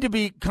is going to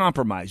be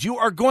compromise. You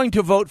are going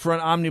to vote for an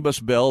omnibus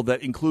bill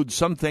that includes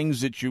some things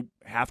that you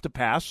have to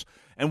pass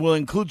and will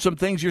include some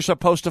things you're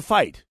supposed to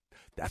fight.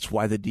 That's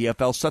why the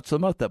DFL sets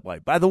them up that way.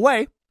 By the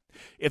way,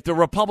 if the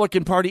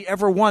Republican Party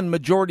ever won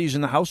majorities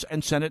in the House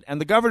and Senate and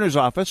the governor's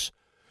office,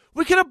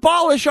 we could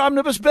abolish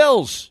omnibus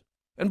bills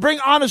and bring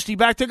honesty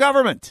back to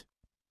government.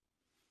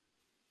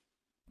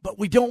 But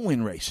we don't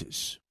win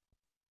races.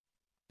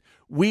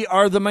 We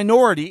are the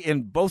minority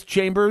in both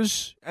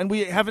chambers, and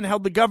we haven't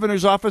held the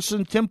governor's office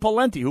in Tim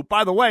Pawlenty, who,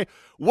 by the way,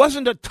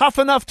 wasn't a tough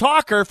enough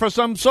talker for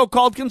some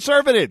so-called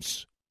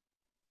conservatives.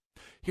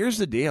 Here's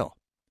the deal.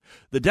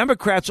 The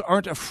Democrats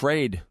aren't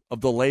afraid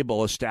of the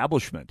label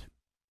establishment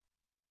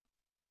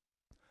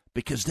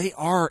because they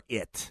are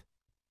it.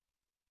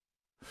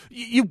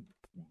 You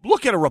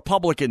look at a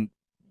Republican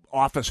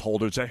office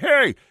holder and say,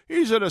 hey,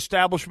 he's an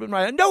establishment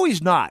rhino. No,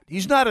 he's not.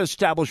 He's not an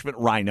establishment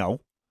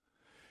rhino.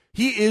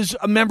 He is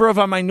a member of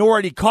a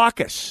minority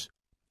caucus.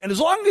 And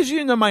as long as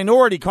you're in the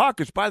minority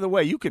caucus, by the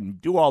way, you can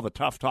do all the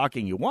tough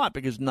talking you want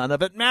because none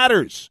of it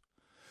matters.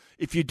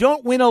 If you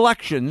don't win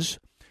elections,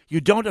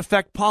 you don't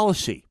affect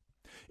policy.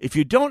 If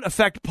you don't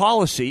affect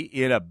policy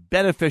in a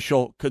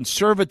beneficial,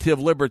 conservative,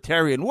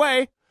 libertarian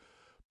way,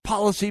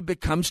 policy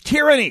becomes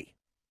tyranny.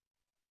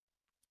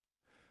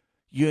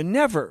 You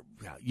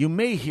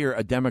may hear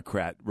a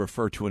Democrat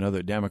refer to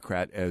another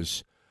Democrat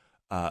as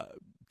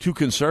too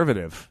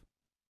conservative,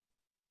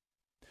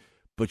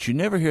 but you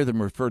never hear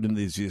them refer to them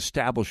as the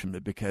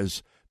establishment,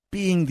 because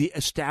being the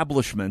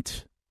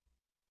establishment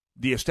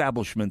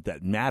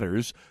that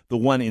matters, the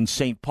one in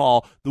St.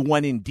 Paul, the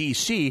one in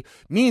D.C.,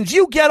 means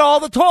you get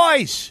all the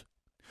toys.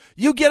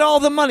 You get all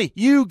the money.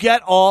 You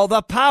get all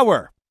the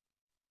power.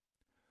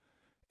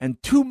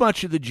 And too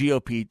much of the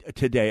GOP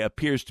today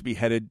appears to be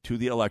headed to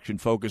the election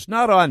focus,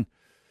 not on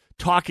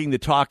talking the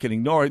talk and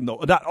ignoring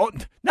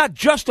not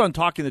just on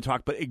talking the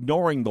talk, but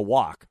ignoring the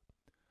walk.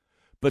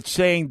 But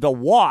saying the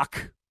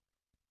walk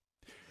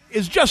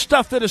is just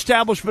stuff that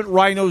establishment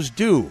rhinos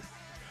do.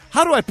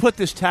 How do I put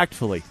this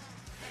tactfully?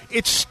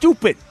 It's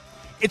stupid.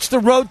 It's the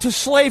road to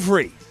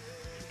slavery.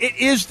 It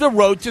is the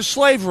road to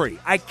slavery.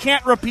 I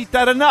can't repeat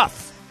that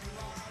enough.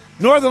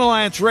 Northern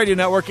Alliance Radio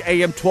Network,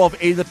 AM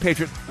 1280 The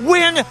Patriot.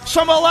 Win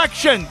some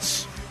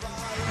elections!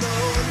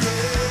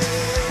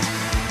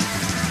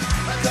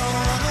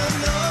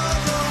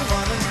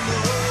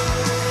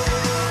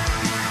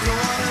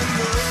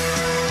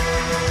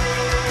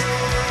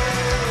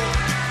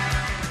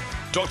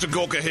 Dr.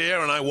 Gorka here,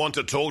 and I want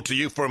to talk to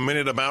you for a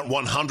minute about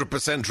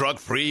 100%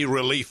 drug-free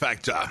Relief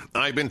Factor.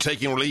 I've been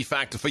taking Relief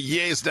Factor for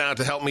years now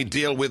to help me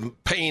deal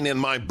with pain in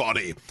my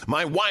body.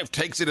 My wife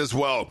takes it as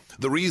well.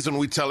 The reason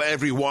we tell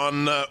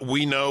everyone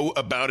we know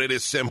about it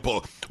is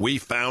simple. We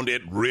found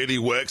it really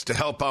works to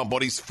help our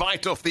bodies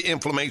fight off the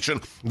inflammation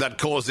that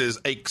causes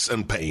aches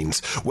and pains.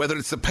 Whether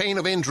it's the pain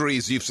of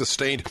injuries you've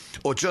sustained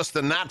or just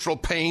the natural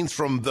pains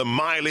from the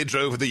mileage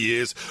over the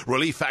years,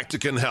 Relief Factor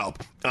can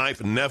help.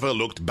 I've never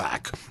looked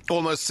back.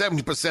 Almost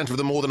 70% of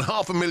the more than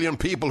 500,000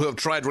 people who have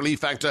tried Relief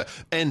Factor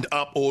end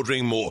up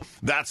ordering more.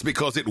 That's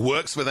because it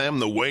works for them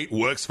the way it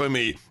works for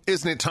me.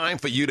 Isn't it time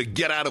for you to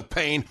get out of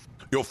pain?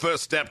 Your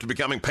first step to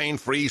becoming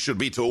pain-free should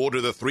be to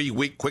order the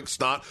 3-week quick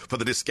start for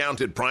the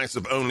discounted price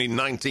of only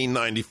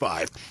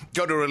 $19.95.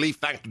 Go to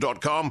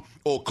ReliefFactor.com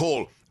or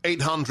call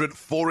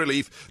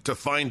 800-4RELIEF to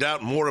find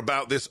out more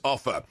about this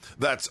offer.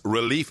 That's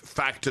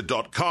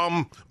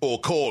ReliefFactor.com or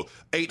call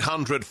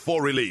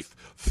 800-4RELIEF.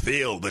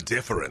 Feel the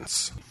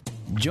difference.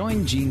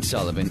 Join Gene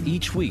Sullivan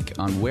each week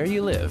on Where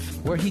You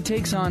Live, where he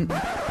takes on...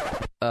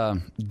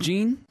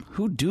 Gene,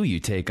 who do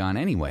you take on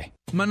anyway?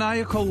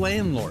 Maniacal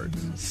landlords,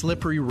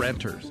 slippery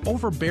renters,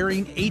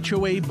 overbearing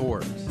HOA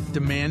boards,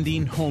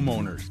 demanding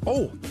homeowners.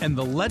 Oh, and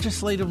the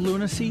legislative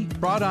lunacy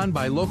brought on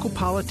by local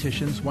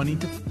politicians wanting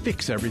to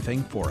fix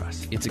everything for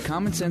us. It's a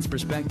common-sense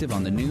perspective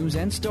on the news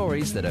and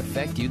stories that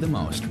affect you the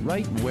most,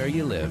 right where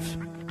you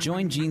live.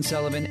 Join Gene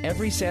Sullivan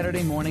every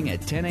Saturday morning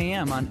at 10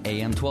 a.m. on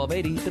AM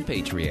 1280, The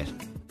Patriot.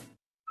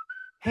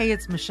 Hey,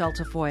 it's Michelle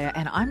Tafoya,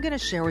 and I'm going to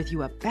share with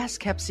you a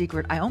best-kept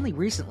secret I only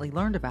recently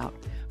learned about.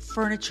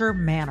 Furniture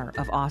Manor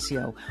of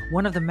Osseo,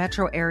 one of the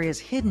metro area's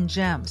hidden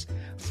gems.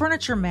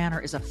 Furniture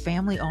Manor is a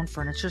family-owned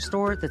furniture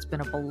store that's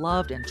been a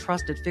beloved and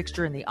trusted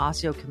fixture in the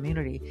Osseo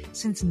community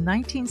since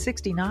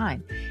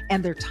 1969,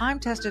 and their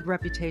time-tested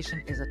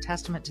reputation is a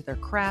testament to their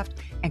craft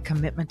and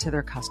commitment to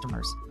their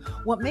customers.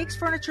 What makes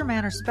Furniture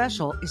Manor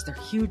special is their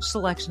huge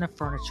selection of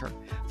furniture,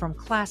 from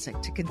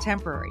classic to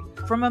contemporary,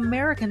 from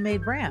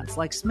American-made brands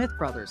like Smith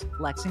Brothers,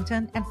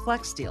 Lexington, and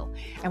Flex Steel,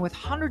 and with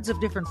hundreds of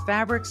different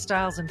fabrics,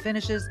 styles, and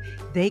finishes,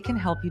 they can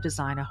help you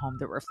design a home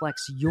that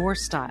reflects your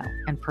style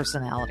and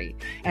personality.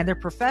 And their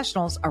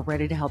professionals are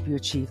ready to help you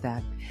achieve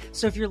that.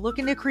 So if you're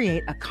looking to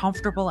create a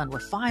comfortable and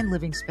refined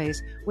living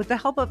space with the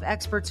help of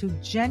experts who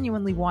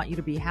genuinely want you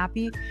to be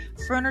happy,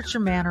 Furniture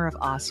Manor of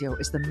Osseo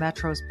is the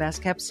Metro's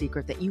best-kept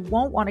secret that you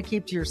won't want to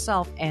keep to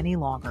yourself any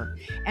longer.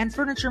 And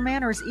Furniture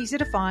Manor is easy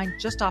to find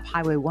just off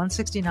Highway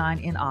 169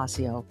 in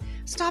Osseo.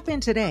 Stop in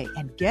today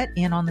and get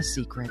in on the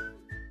secret.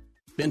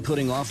 Been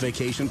putting off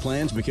vacation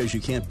plans because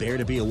you can't bear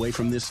to be away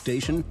from this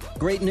station?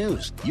 Great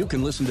news! You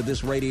can listen to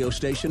this radio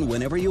station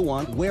whenever you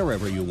want,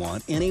 wherever you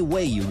want, any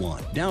way you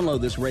want. Download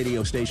this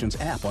radio station's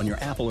app on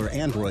your Apple or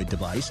Android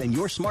device and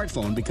your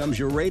smartphone becomes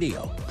your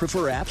radio.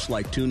 Prefer apps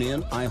like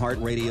TuneIn,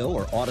 iHeartRadio,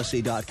 or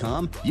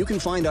Odyssey.com? You can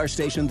find our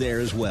station there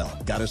as well.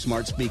 Got a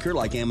smart speaker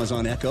like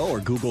Amazon Echo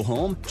or Google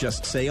Home?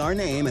 Just say our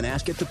name and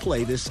ask it to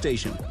play this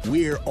station.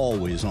 We're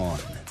always on.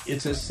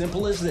 It's as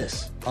simple as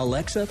this.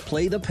 Alexa,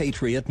 play The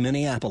Patriot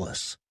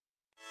Minneapolis.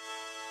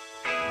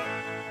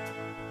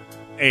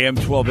 AM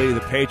 1280 The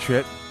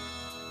Patriot.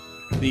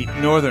 The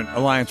Northern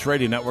Alliance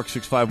Radio Network,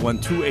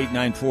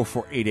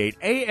 651-289-4488.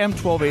 AM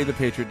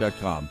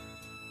 1280thepatriot.com.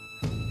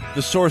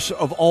 The source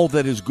of all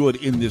that is good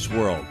in this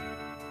world.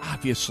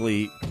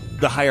 Obviously,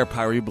 the higher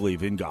power you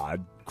believe in,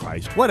 God,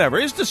 Christ, whatever,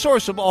 is the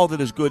source of all that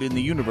is good in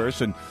the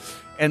universe and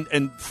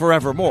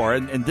forevermore,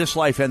 and this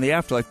life and the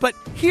afterlife. But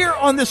here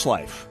on this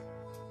life,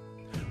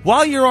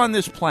 while you're on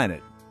this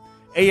planet,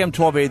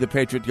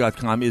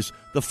 AM1280thepatriot.com is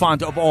the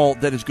font of all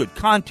that is good.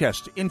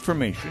 Contests,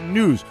 information,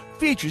 news,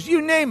 features,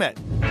 you name it.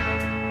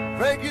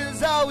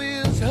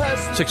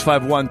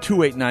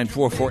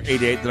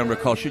 651-289-4488, the number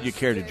to call should you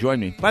care to join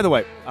me. By the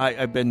way,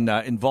 I've been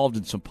involved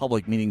in some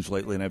public meetings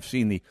lately, and I've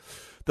seen the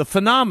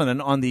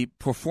phenomenon on the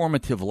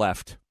performative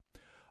left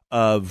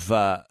of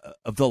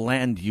the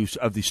land use,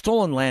 of the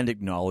stolen land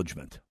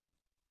acknowledgement.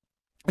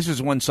 This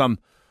is when some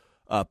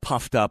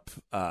puffed up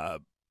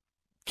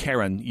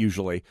Karen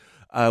usually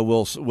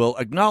will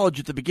acknowledge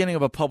at the beginning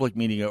of a public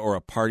meeting or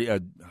a party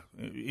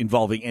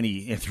involving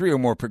any three or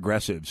more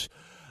progressives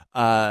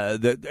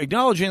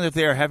acknowledging that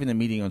they are having a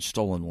meeting on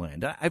stolen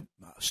land.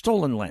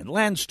 Stolen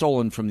land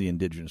stolen from the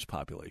indigenous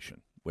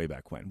population way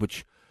back when,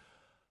 which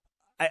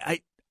I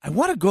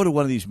want to go to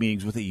one of these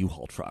meetings with a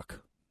U-Haul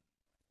truck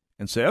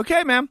and say,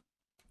 okay, ma'am,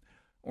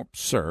 or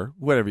sir,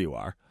 whatever you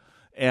are.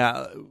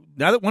 Now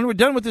that when we're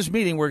done with this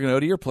meeting, we're going to go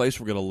to your place.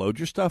 We're going to load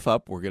your stuff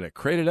up. We're going to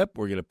crate it up.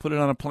 We're going to put it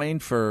on a plane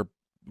for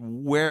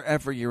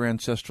wherever your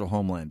ancestral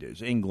homeland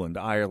is, England,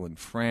 Ireland,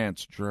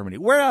 France, Germany,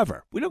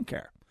 wherever. We don't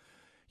care.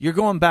 You're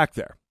going back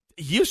there.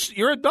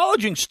 You're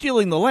acknowledging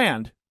stealing the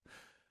land.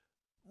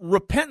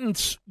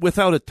 Repentance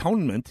without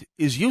atonement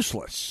is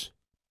useless.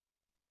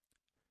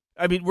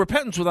 I mean,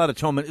 repentance without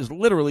atonement is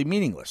literally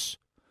meaningless.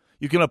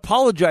 You can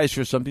apologize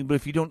for something, but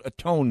if you don't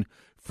atone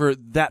for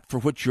that for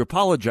which you're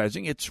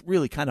apologizing, it's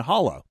really kind of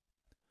hollow,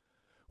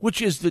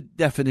 which is the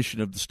definition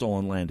of the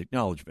stolen land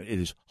acknowledgement. It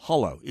is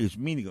hollow. It is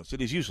meaningless.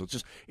 It is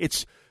useless.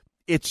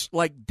 It's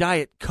like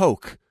Diet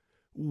Coke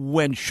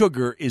when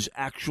sugar is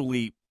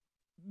actually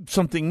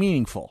something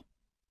meaningful.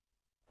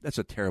 That's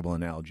a terrible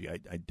analogy.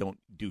 I don't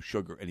do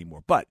sugar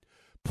anymore. But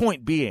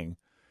point being,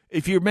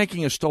 if you're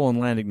making a stolen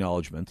land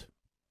acknowledgement,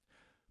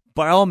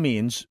 by all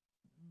means,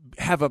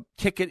 have a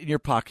ticket in your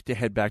pocket to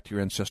head back to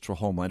your ancestral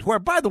homeland, where,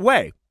 by the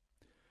way,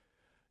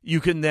 you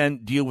can then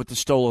deal with the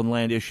stolen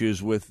land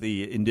issues with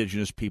the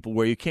indigenous people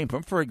where you came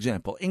from. For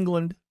example,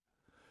 England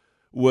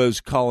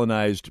was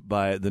colonized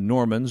by the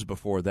Normans,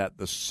 before that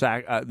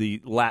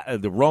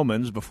the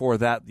Romans, before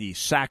that the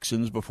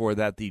Saxons, before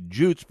that the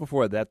Jutes,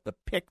 before that the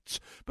Picts,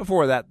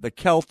 before that the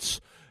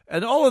Celts,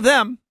 and all of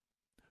them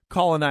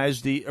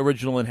colonized the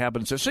original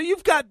inhabitants. So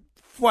you've got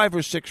 5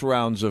 or 6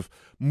 rounds of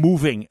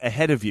moving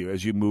ahead of you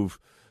as you move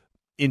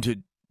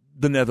into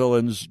the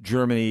Netherlands,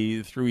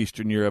 Germany, through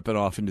Eastern Europe, and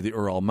off into the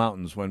Ural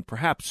Mountains, when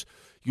perhaps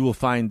you will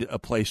find a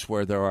place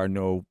where there are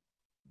no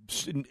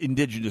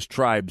indigenous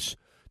tribes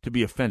to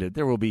be offended.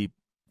 There will be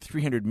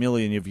 300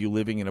 million of you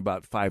living in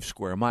about 5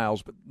 square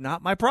miles, but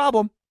not my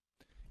problem.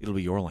 It'll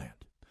be your land.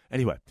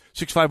 Anyway,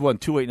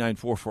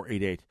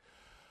 651-289-4488.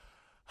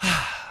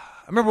 I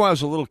remember when I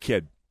was a little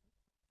kid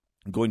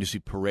going to see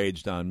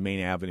parades down Main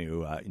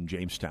Avenue in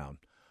Jamestown,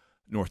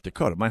 North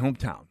Dakota, my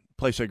hometown,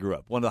 place I grew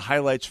up. One of the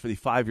highlights for the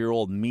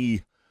 5-year-old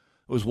me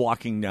was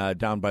walking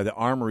down by the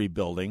Armory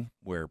building,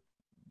 where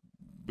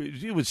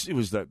it was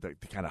the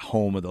kind of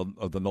home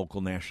of the local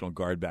National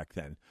Guard back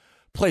then.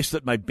 Place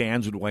that my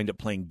bands would wind up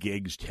playing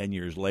gigs 10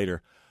 years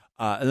later.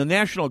 And the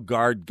National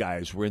Guard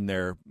guys were in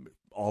their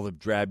olive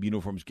drab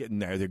uniforms, getting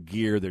there, their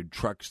gear, their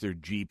trucks, their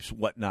Jeeps,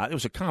 whatnot. It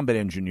was a combat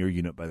engineer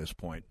unit by this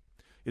point.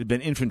 It had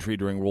been infantry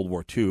during World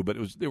War II, but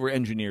they were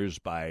engineers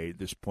by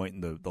this point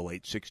in the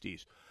late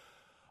 60s.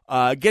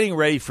 Getting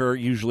ready for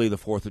usually the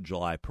 4th of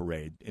July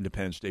parade,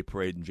 Independence Day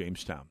parade in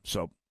Jamestown.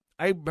 So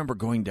I remember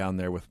going down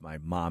there with my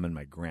mom and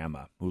my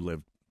grandma, who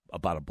lived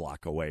about a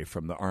block away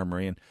from the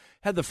Armory, and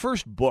had the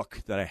first book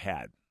that I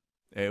had.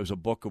 It was a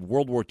book of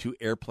World War II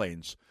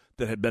airplanes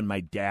that had been my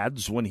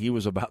dad's when he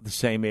was about the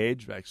same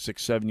age, like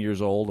 6, 7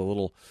 years old, a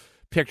little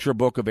picture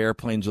book of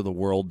airplanes of the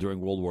world during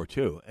World War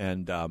II.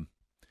 And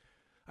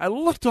I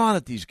looked on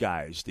at these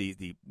guys,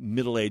 the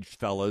middle-aged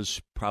fellas,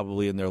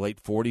 probably in their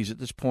late 40s at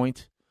this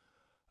point,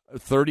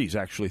 30s,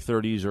 actually,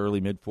 30s,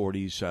 early,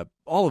 mid-40s,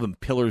 all of them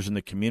pillars in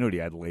the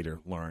community, I'd later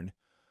learn,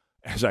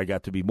 as I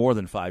got to be more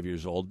than 5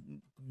 years old,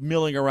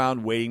 milling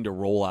around waiting to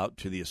roll out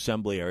to the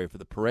assembly area for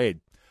the parade.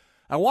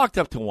 I walked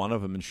up to one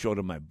of them and showed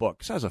him my book.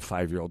 Because I was a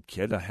 5-year-old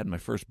kid. I had my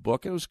first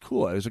book. It was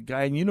cool. I was a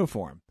guy in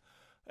uniform.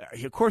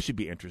 Of course he'd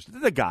be interested.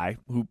 The guy,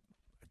 who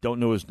I don't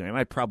know his name,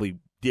 I probably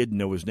did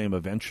know his name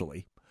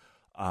eventually,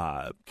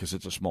 because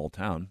it's a small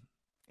town.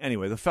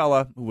 Anyway, the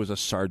fella, who was a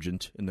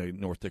sergeant in the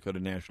North Dakota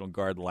National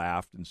Guard,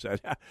 laughed and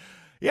said,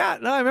 yeah,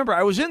 no, I remember,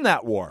 I was in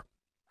that war.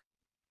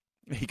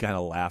 He kind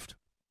of laughed.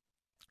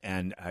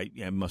 And I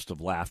must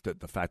have laughed at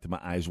the fact that my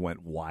eyes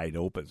went wide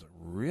open. Said,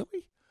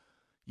 really?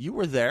 You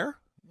were there?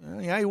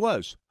 Yeah, he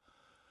was.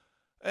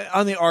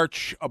 On the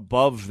arch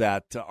above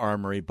that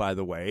armory, by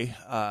the way,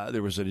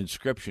 there was an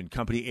inscription,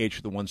 Company H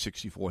of the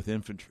 164th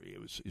Infantry.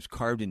 It was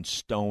carved in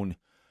stone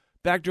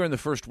back during the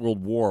First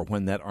World War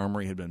when that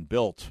armory had been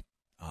built.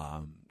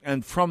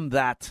 And from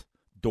that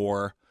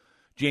door,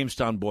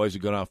 Jamestown boys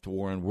had gone off to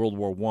war in World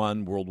War I,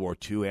 World War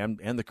II,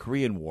 and the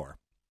Korean War.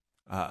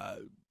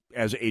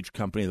 As H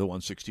Company of the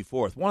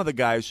 164th. One of the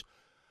guys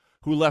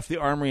who left the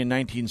Armory in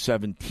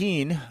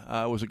 1917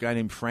 was a guy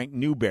named Frank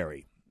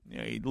Newberry.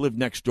 He lived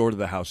next door to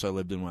the house I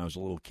lived in when I was a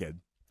little kid,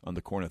 on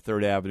the corner of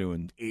 3rd Avenue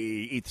and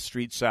 8th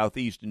Street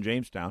Southeast in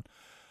Jamestown.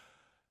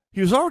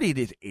 He was already in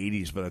his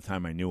 80s by the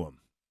time I knew him,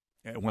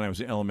 when I was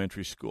in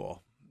elementary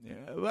school.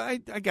 I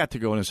got to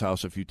go in his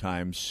house a few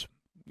times.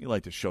 He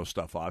liked to show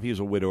stuff off. He was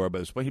a widower,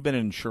 but he'd been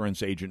an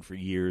insurance agent for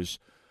years,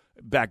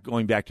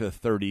 going back to the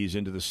 30s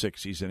into the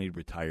 60s, and he'd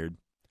retired.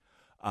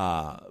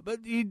 But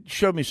he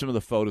showed me some of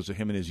the photos of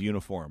him in his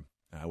uniform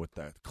with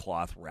the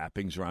cloth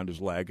wrappings around his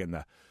leg and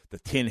the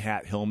tin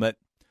hat helmet.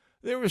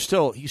 He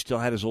still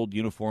had his old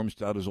uniform,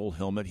 still had his old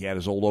helmet. He had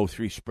his old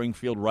 .03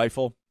 Springfield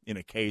rifle in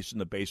a case in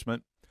the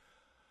basement.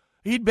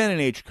 He'd been in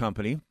H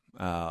Company,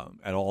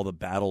 at all the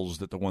battles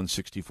that the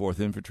 164th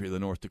Infantry of the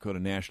North Dakota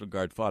National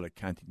Guard fought at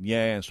Cantigny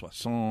and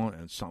Soissons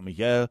and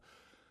Saint-Mihiel,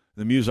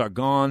 the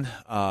Meuse-Argonne,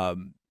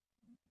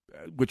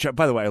 which,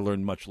 by the way, I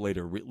learned much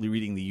later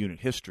reading the unit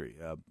history,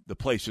 the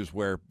places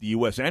where the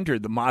U.S.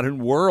 entered the modern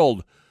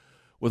world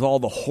with all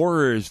the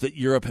horrors that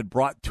Europe had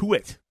brought to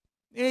it.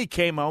 He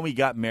came home, he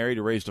got married,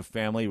 he raised a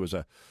family, he was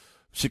a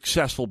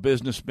successful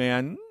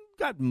businessman,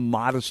 got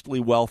modestly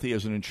wealthy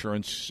as an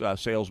insurance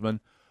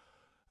salesman.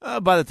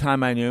 By the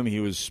time I knew him, he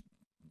was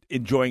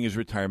enjoying his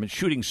retirement,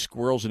 shooting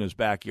squirrels in his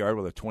backyard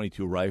with a .22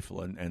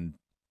 rifle. And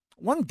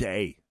one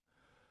day,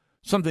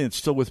 something that's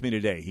still with me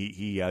today,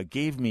 he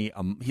gave me,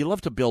 he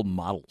loved to build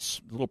models,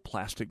 little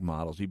plastic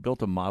models. He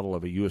built a model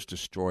of a U.S.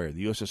 destroyer,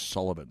 the USS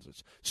Sullivan.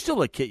 It's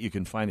still a kit you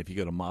can find if you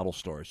go to model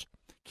stores.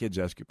 Kids,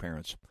 ask your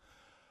parents.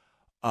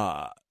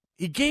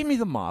 He gave me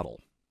the model.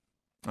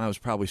 I was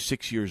probably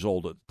 6 years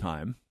old at the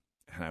time,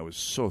 and I was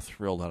so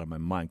thrilled out of my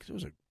mind because it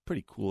was a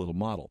pretty cool little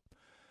model.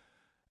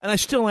 And I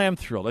still am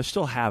thrilled. I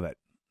still have it.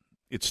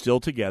 It's still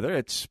together.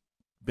 It's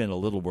been a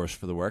little worse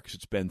for the wear because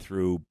it's been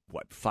through,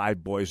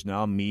 5 boys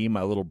now, me,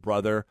 my little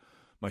brother,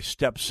 my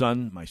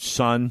stepson, my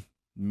son,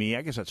 me.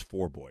 I guess that's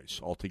 4 boys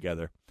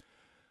altogether,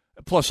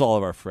 plus all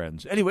of our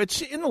friends. Anyway,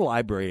 it's in the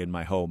library in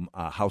my home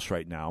house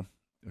right now,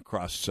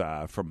 across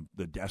from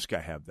the desk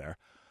I have there.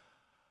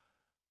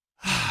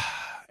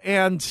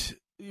 And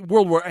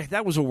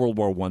that was a World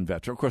War I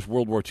veteran. Of course,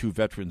 World War II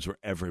veterans were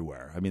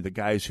everywhere. I mean, the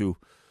guys who,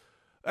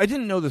 I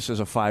didn't know this as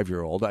a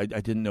 5-year-old. I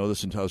didn't know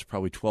this until I was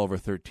probably 12 or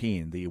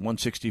 13. The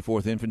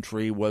 164th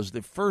Infantry was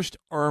the first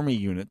Army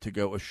unit to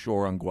go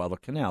ashore on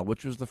Guadalcanal,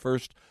 which was the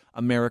first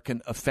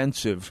American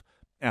offensive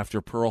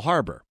after Pearl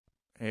Harbor.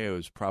 It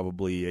was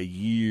probably a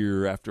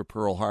year after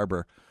Pearl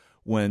Harbor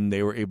when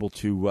they were able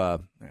to,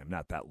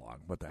 not that long,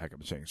 what the heck am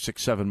I saying,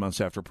 6-7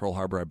 months after Pearl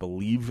Harbor, I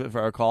believe, if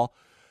I recall.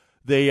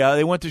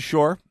 They went to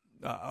shore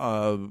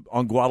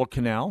on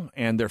Guadalcanal,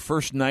 and their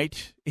first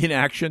night in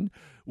action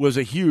was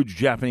a huge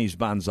Japanese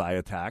banzai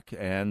attack,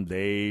 and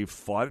they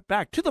fought it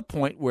back to the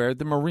point where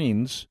the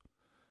Marines,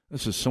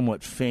 this is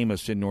somewhat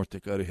famous in North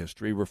Dakota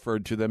history,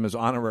 referred to them as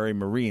honorary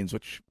Marines,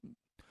 which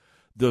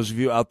those of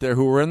you out there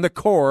who were in the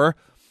Corps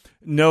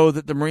know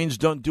that the Marines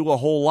don't do a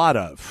whole lot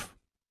of.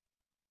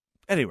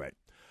 Anyway,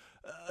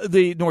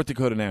 the North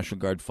Dakota National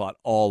Guard fought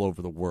all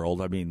over the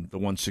world. I mean, the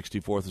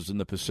 164th was in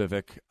the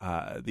Pacific.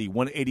 The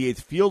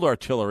 188th Field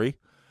Artillery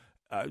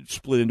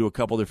split into a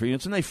couple different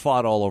units, and they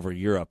fought all over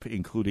Europe,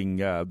 including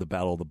the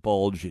Battle of the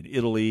Bulge in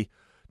Italy,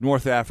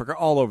 North Africa,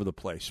 all over the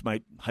place.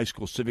 My high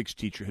school civics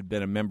teacher had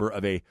been a member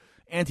of a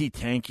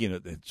anti-tank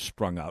unit that had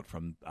sprung out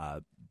from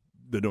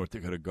the North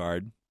Dakota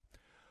Guard.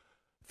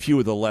 Few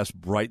of the less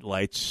bright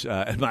lights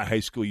at my high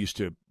school used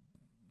to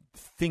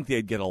think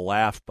they'd get a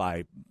laugh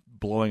by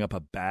blowing up a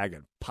bag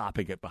and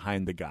popping it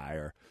behind the guy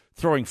or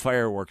throwing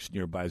fireworks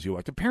nearby as he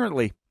walked.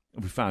 Apparently,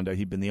 we found out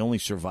he'd been the only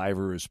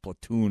survivor of his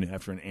platoon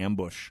after an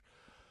ambush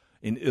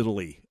in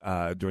Italy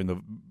during the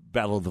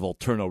Battle of the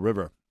Volturno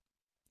River.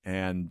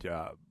 And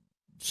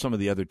some of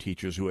the other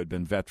teachers who had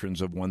been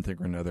veterans of one thing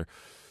or another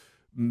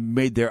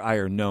made their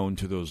ire known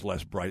to those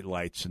less bright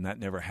lights, and that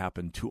never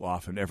happened too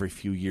often. Every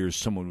few years,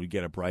 someone would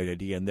get a bright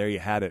idea, and there you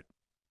had it.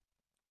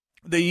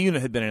 The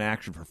unit had been in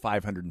action for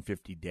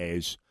 550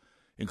 days,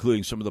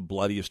 including some of the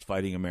bloodiest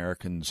fighting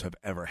Americans have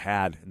ever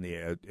had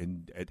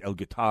at El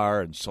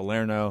Guitar and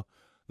Salerno,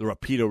 the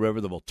Rapido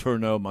River, the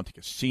Volturno, Monte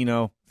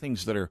Cassino,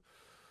 things that are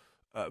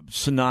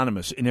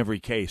synonymous in every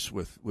case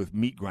with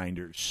meat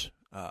grinders.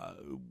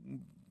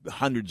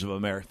 Thousands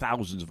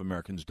of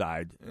Americans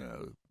died.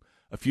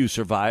 A few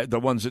survived. The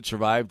ones that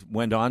survived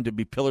went on to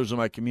be pillars of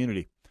my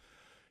community.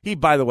 He,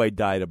 by the way,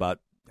 died about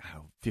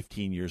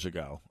 15 years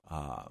ago.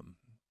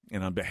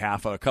 And on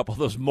behalf of a couple of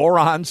those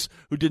morons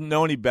who didn't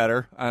know any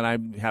better, and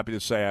I'm happy to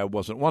say I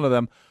wasn't one of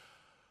them,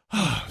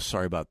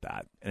 sorry about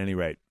that. At any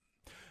rate.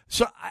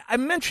 So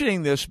I'm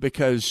mentioning this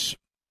because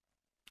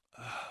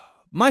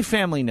my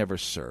family never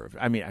served.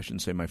 I mean, I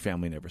shouldn't say my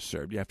family never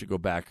served. You have to go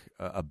back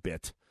a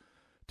bit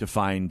to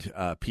find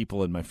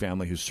people in my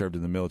family who served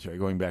in the military,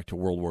 going back to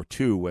World War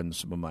II when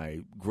some of my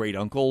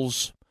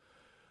great-uncles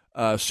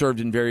served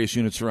in various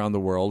units around the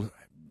world.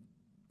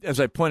 As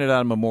I pointed out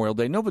on Memorial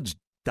Day, nobody's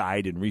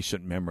died in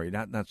recent memory,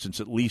 not since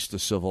at least the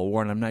Civil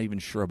War, and I'm not even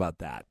sure about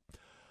that.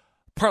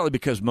 Partly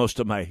because most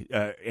of my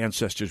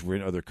ancestors were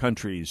in other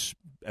countries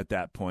at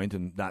that point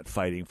and not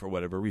fighting for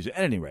whatever reason.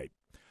 At any rate,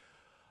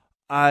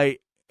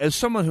 as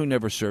someone who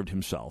never served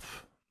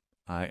himself,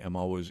 I am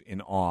always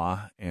in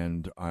awe,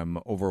 and I'm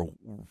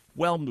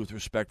overwhelmed with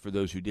respect for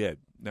those who did.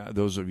 Now,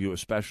 those of you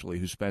especially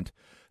who spent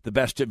the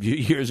best of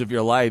years of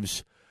your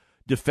lives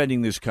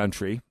defending this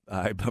country.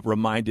 I'm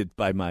reminded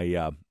by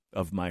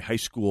of my high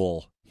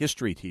school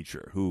history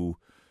teacher who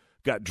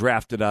got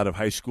drafted out of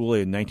high school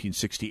in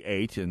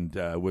 1968 and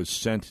was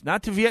sent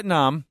not to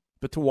Vietnam,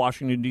 but to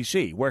Washington,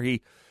 D.C., where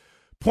he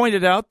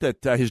pointed out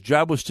that his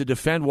job was to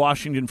defend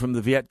Washington from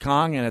the Viet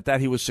Cong, and at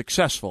that he was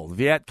successful. The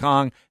Viet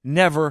Cong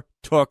never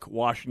took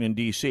Washington,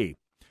 D.C.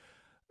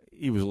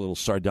 he was a little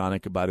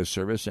sardonic about his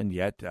service, and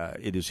yet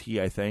it is he,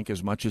 I think,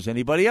 as much as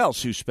anybody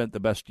else, who spent the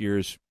best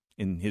years,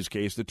 in his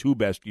case, the 2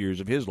 best years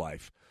of his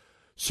life,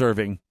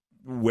 serving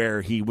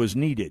where he was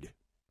needed,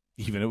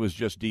 even if it was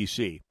just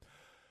D.C.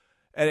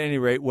 At any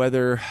rate,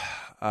 whether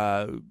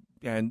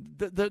and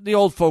the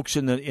old folks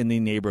in the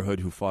neighborhood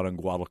who fought on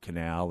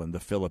Guadalcanal and the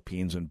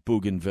Philippines and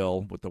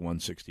Bougainville with the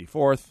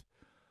 164th,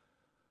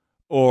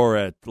 or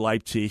at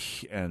Leipzig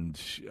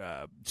and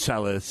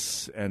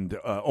Salis and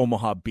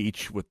Omaha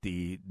Beach with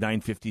the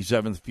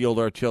 957th Field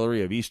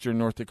Artillery of Eastern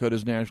North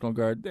Dakota's National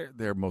Guard,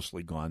 they're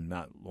mostly gone,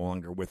 not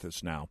longer with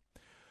us now.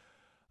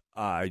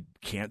 I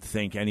can't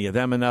thank any of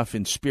them enough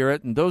in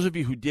spirit. And those of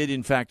you who did,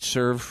 in fact,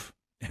 serve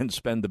and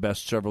spend the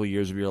best several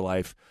years of your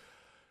life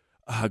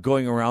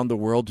going around the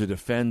world to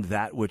defend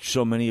that which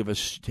so many of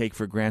us take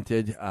for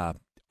granted,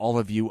 all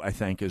of you I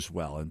thank as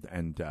well.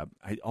 And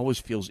it always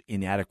feels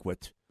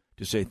inadequate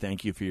to say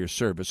thank you for your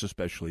service,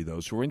 especially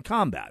those who are in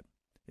combat.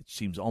 It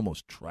seems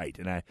almost trite.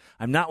 And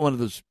I'm not one of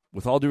those,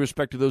 with all due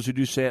respect to those who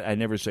do say it, I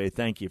never say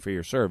thank you for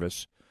your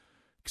service,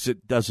 because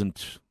it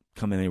doesn't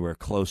come anywhere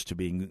close to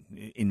being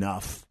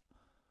enough.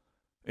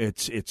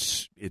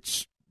 It's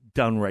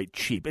downright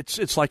cheap.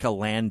 It's like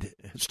a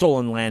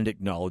stolen land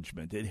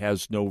acknowledgement. It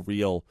has no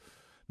real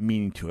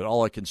meaning to it.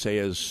 All I can say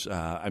is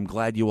I'm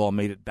glad you all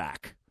made it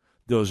back,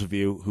 those of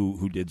you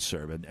who did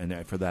serve,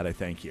 and for that I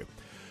thank you.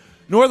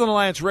 Northern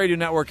Alliance Radio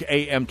Network,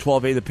 AM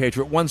 12A, The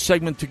Patriot. 1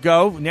 segment to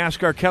go.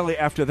 NASCAR Kelly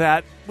after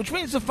that, which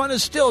means the fun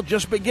is still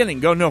just beginning.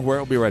 Go nowhere.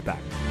 We'll be right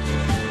back.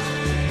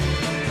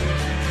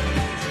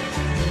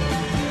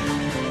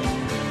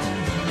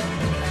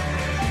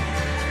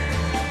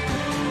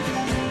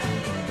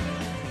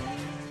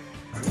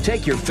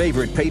 Take your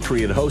favorite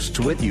Patriot hosts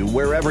with you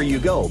wherever you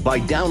go by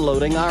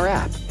downloading our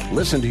app.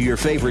 Listen to your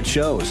favorite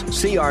shows,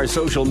 see our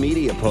social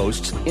media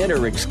posts,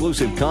 enter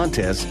exclusive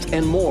contests,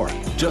 and more.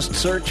 Just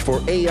search for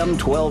AM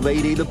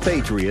 1280 The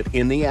Patriot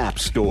in the App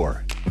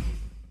Store.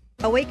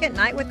 Awake at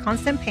night with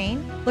constant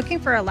pain? Looking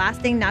for a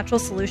lasting natural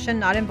solution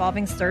not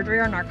involving surgery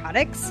or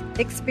narcotics?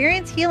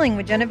 Experience healing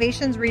with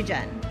Genovations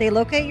Regen. They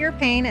locate your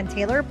pain and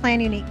tailor a plan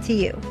unique to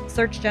you.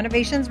 Search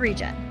Genovations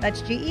Regen.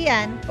 That's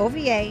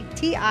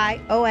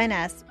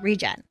GENOVATIONS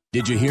Regen.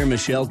 Did you hear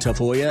Michelle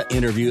Tafoya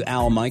interview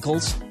Al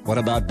Michaels? What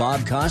about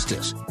Bob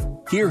Costas?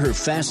 Hear her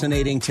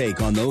fascinating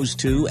take on those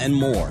two and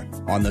more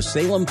on the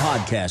Salem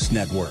Podcast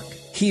Network.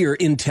 Hear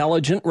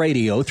intelligent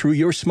radio through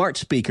your smart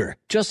speaker.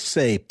 Just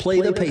say,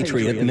 play the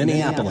Patriot in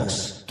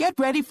Minneapolis. Get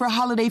ready for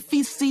holiday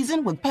feast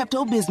season with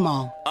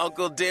Pepto-Bismol.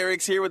 Uncle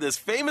Derek's here with his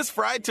famous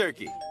fried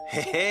turkey.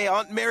 Hey,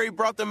 Aunt Mary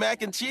brought the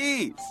mac and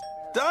cheese.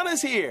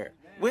 Donna's here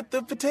with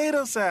the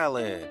potato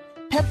salad.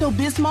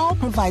 Pepto-Bismol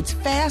provides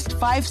fast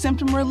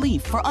 5-symptom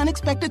relief for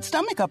unexpected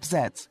stomach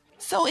upsets.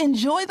 So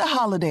enjoy the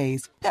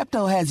holidays.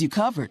 Pepto has you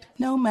covered,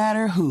 no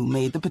matter who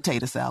made the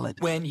potato salad.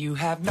 When you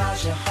have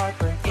nausea,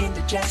 heartburn,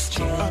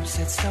 indigestion,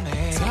 upset stomach,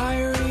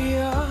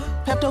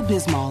 diarrhea.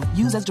 Pepto-Bismol.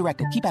 Use as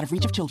directed. Keep out of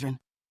reach of children.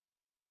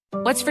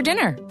 What's for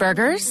dinner?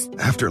 Burgers?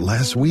 After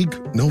last week,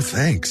 no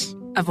thanks.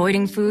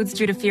 Avoiding foods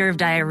due to fear of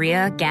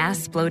diarrhea,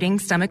 gas, bloating,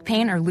 stomach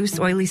pain, or loose,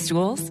 oily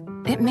stools?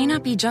 It may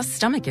not be just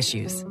stomach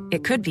issues.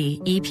 It could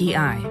be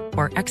EPI,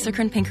 or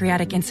exocrine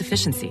pancreatic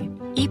insufficiency.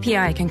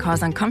 EPI can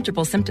cause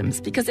uncomfortable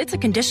symptoms because it's a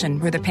condition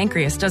where the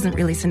pancreas doesn't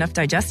release enough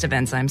digestive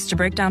enzymes to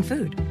break down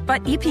food.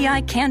 But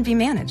EPI can be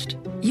managed.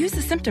 Use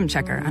the symptom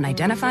checker on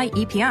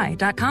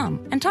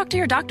identifyepi.com and talk to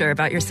your doctor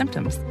about your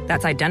symptoms.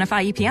 That's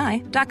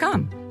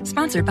identifyepi.com.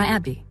 Sponsored by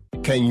AbbVie.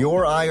 Can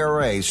your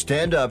IRA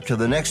stand up to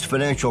the next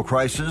financial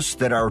crisis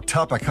that our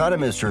top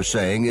economists are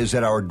saying is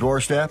at our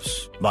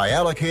doorsteps? By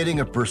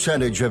allocating a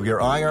percentage of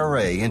your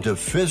IRA into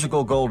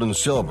physical gold and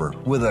silver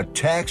with a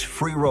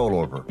tax-free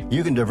rollover,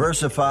 you can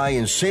diversify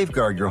and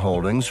safeguard your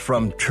holdings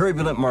from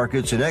turbulent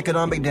markets and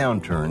economic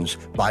downturns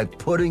by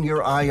putting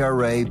your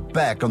IRA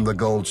back on the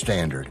gold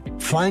standard.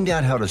 Find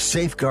out how to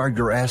safeguard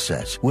your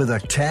assets with a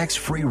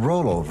tax-free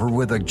rollover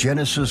with a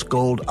Genesis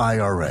Gold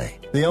IRA,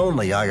 the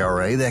only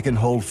IRA that can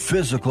hold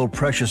physical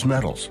precious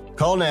metals.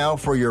 Call now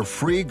for your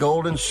free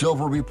gold and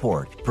silver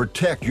report.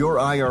 Protect your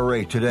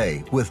IRA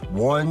today with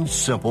one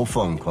simple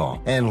phone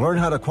call and learn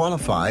how to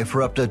qualify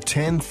for up to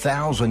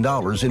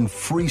 $10,000 in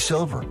free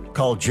silver.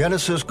 Call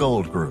Genesis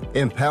Gold Group,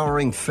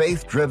 empowering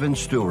faith-driven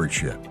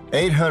stewardship.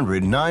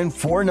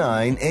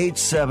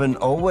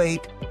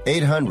 800-949-8708.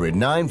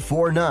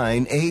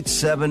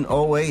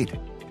 800-949-8708.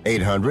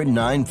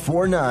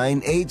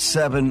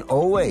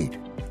 800-949-8708.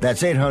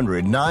 That's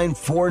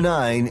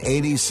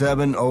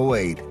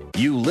 800-949-8708.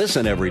 You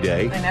listen every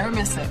day. I never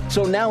miss it.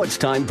 So now it's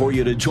time for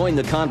you to join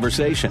the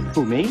conversation.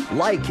 Who, me?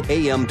 Like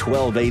AM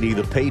 1280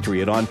 The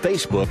Patriot on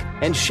Facebook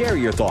and share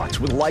your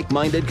thoughts with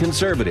like-minded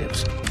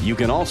conservatives. You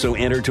can also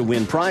enter to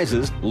win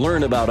prizes,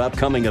 learn about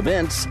upcoming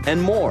events,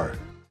 and more.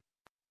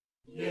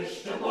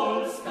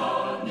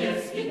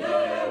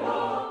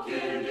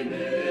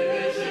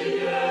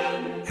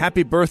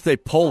 Happy birthday,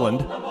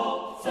 Poland.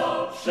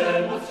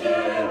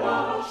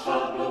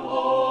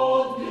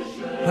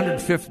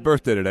 105th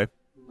birthday today.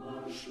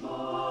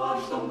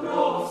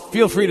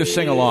 Feel free to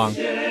sing along.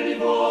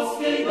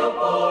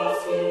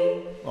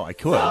 Well, I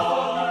could.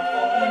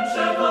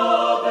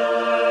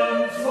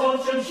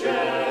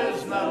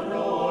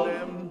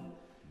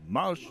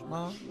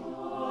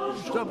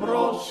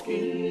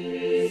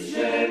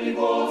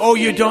 Oh,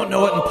 you don't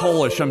know it in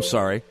Polish. I'm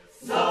sorry.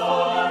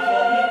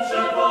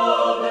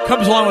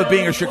 Comes along with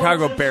being a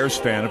Chicago Bears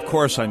fan. Of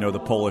course I know the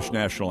Polish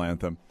national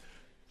anthem.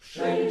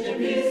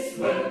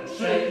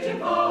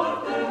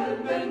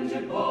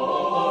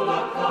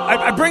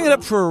 I bring it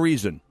up for a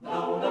reason.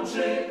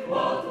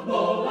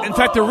 In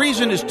fact, the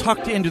reason is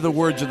tucked into the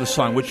words of the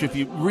song, which, if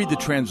you read the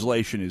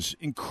translation, is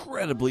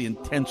incredibly,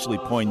 intensely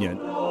poignant.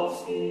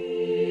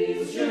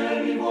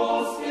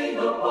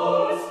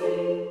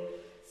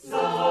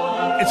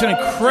 It's an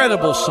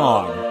incredible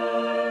song.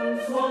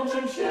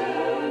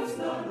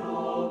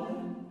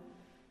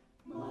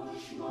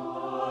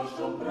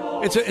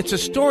 It's a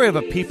story of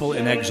a people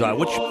in exile,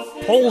 which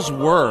Poles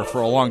were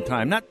for a long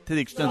time, not to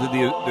the extent that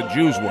the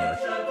Jews were.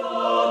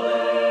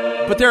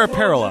 But there are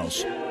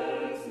parallels.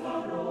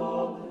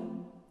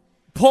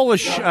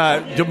 Polish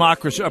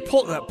democracy,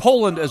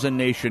 Poland as a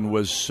nation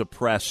was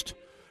suppressed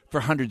for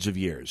hundreds of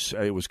years.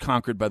 It was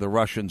conquered by the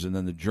Russians and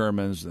then the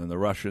Germans and then the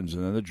Russians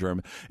and then the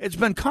Germans. It's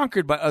been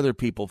conquered by other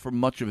people for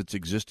much of its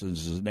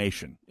existence as a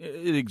nation.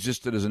 It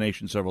existed as a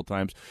nation several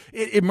times.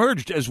 It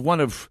emerged as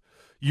one of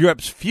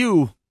Europe's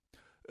few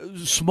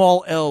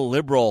small L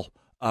liberal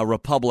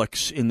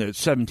republics in the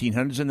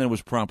 1700s, and then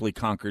was promptly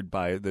conquered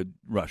by the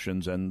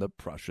Russians and the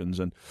Prussians.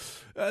 And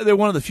they're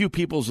one of the few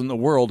peoples in the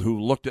world who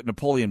looked at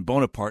Napoleon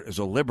Bonaparte as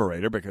a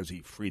liberator because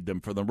he freed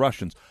them from the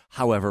Russians,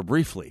 however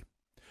briefly.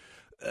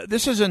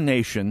 This is a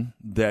nation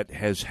that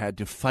has had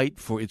to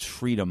fight for its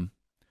freedom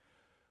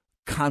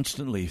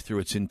constantly through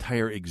its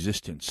entire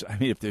existence. I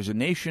mean, if there's a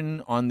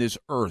nation on this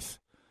earth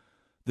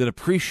that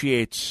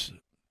appreciates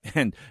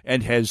and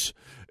has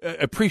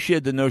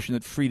appreciated the notion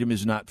that freedom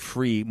is not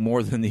free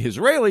more than the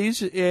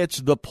Israelis, it's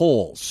the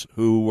Poles,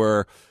 who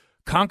were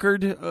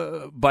conquered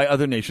by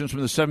other nations from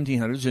the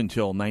 1700s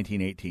until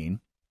 1918,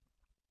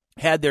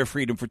 had their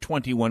freedom for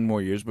 21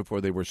 more years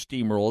before they were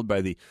steamrolled by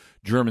the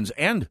Germans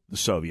and the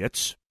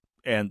Soviets,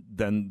 and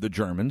then the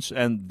Germans,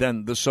 and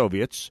then the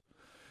Soviets,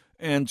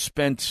 and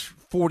spent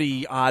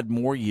 40-odd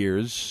more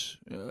years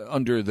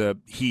under the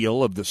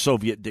heel of the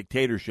Soviet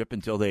dictatorship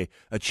until they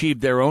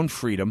achieved their own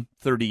freedom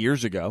 30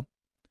 years ago.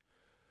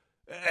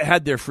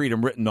 Had their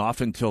freedom written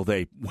off until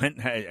they went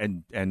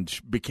and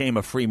became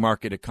a free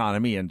market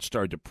economy and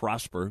started to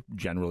prosper,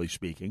 generally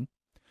speaking.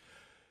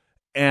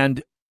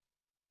 And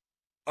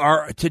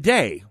are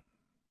today,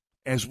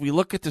 as we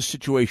look at the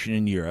situation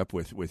in Europe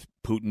with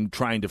Putin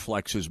trying to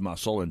flex his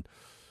muscle and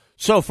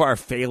so far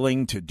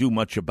failing to do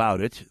much about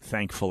it,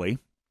 thankfully,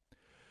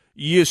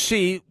 you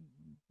see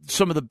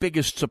some of the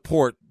biggest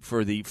support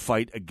for the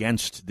fight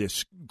against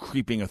this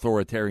creeping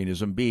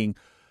authoritarianism being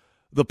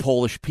the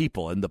Polish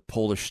people and the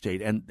Polish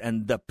state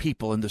and the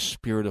people and the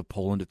spirit of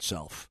Poland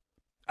itself.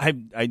 I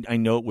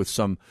know with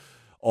some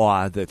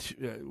awe that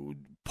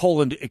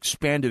Poland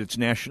expanded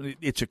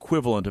its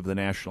equivalent of the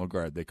National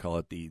Guard. They call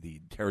it the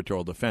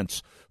Territorial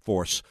Defense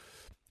Force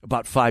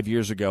about 5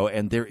 years ago,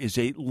 and there is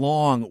a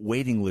long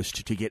waiting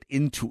list to get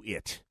into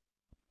it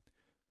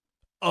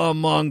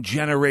among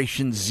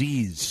Generation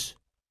Zs.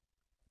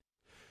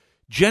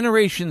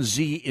 Generation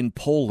Z in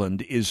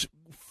Poland is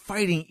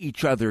fighting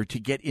each other to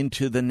get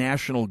into the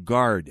National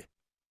Guard.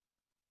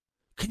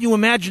 Can you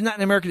imagine that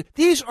in America?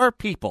 These are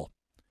people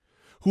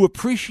who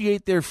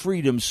appreciate their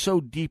freedom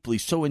so deeply,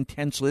 so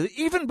intensely, that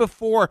even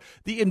before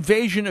the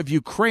invasion of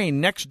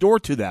Ukraine next door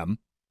to them,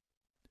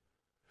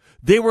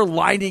 they were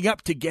lining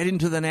up to get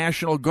into the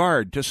National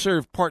Guard, to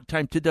serve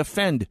part-time, to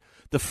defend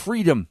the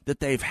freedom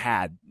that they've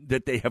had,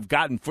 that they have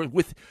gotten,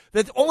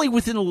 that only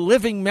within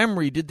living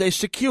memory did they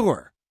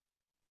secure.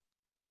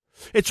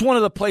 It's one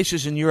of the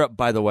places in Europe,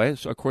 by the way,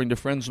 so according to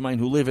friends of mine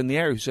who live in the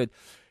area, who said,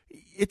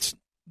 it's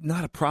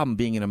not a problem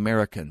being an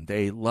American.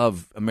 They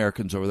love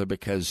Americans over there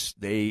because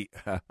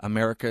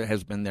America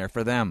has been there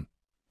for them.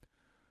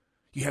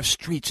 You have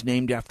streets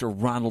named after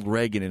Ronald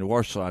Reagan in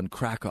Warsaw and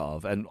Krakow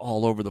and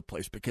all over the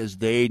place because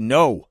they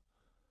know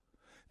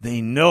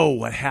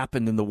what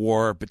happened in the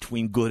war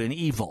between good and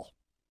evil.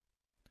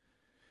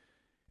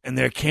 And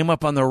they came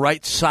up on the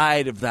right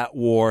side of that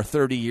war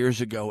 30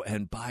 years ago,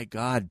 and by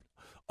God,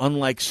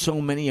 unlike so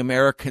many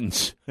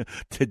Americans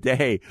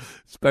today,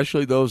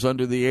 especially those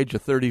under the age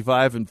of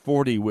 35 and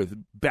 40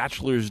 with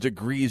bachelor's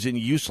degrees in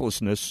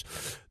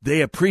uselessness,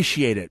 they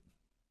appreciate it.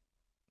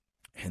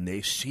 And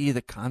they see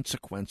the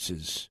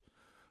consequences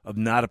of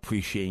not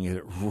appreciating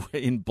it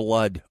in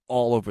blood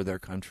all over their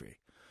country.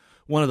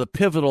 One of the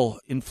pivotal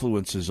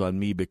influences on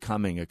me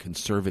becoming a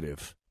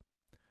conservative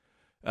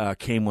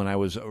came when I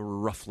was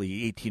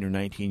roughly 18 or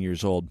 19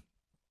 years old.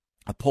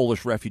 A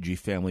Polish refugee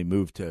family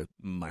moved to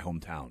my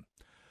hometown.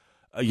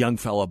 A young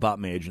fellow about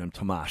my age named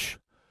Tomasz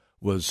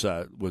was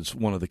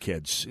one of the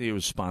kids. He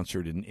was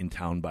sponsored in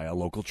town by a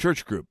local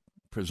church group,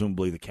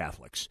 presumably the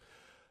Catholics.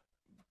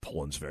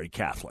 Poland's very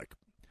Catholic.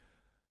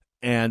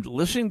 And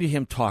listening to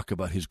him talk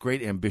about his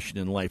great ambition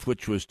in life,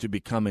 which was to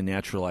become a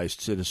naturalized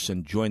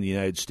citizen, join the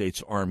United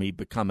States Army,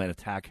 become an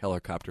attack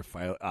helicopter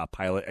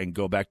pilot, and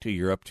go back to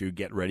Europe to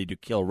get ready to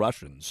kill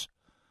Russians,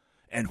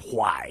 and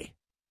why,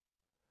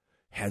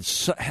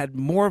 had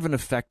more of an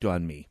effect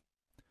on me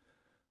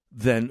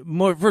than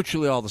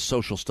virtually all the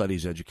social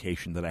studies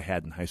education that I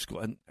had in high school.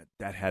 And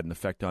that had an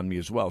effect on me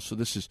as well. So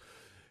this is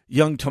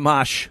young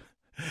Tomasz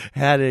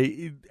had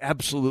a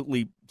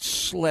absolutely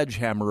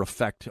sledgehammer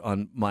effect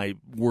on my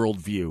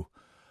worldview,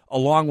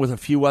 along with a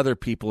few other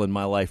people in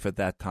my life at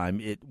that time.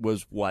 It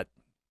was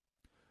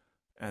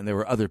and there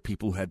were other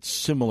people who had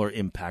similar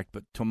impact,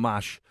 but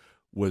Tomasz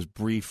was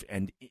brief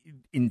and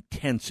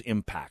intense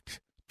impact,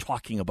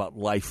 talking about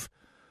life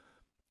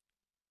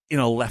in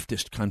a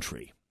leftist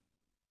country.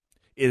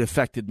 It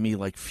affected me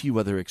like few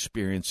other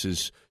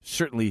experiences,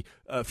 certainly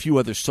a few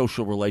other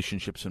social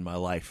relationships in my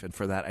life, and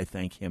for that I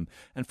thank him,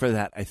 and for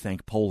that I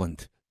thank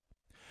Poland.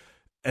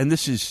 And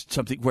this is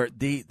something where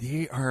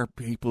they are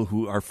people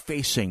who are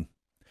facing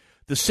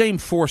the same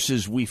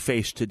forces we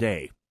face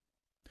today,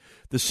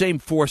 the same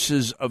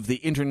forces of the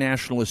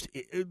internationalist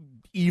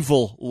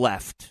evil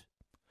left,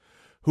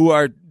 who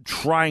are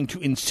trying to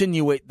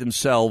insinuate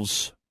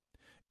themselves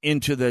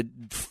into the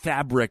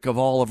fabric of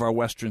all of our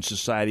Western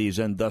societies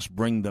and thus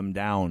bring them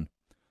down.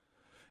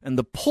 And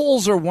the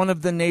Poles are one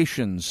of the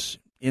nations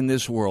in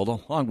this world,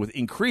 along with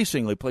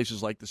increasingly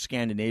places like the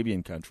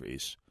Scandinavian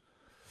countries,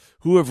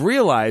 who have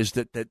realized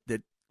that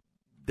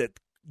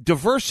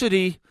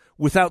diversity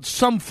without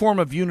some form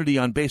of unity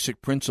on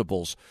basic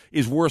principles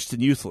is worse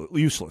than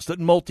useless, that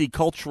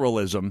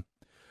multiculturalism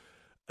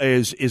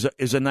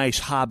is a nice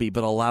hobby,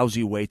 but a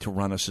lousy way to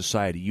run a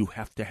society. You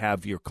have to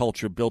have your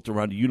culture built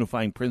around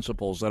unifying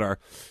principles that are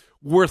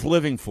worth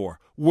living for,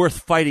 worth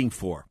fighting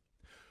for,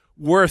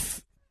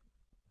 worth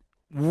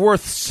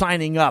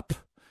signing up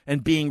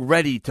and being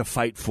ready to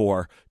fight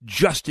for,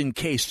 just in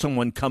case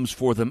someone comes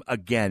for them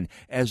again,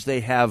 as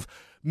they have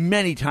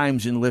many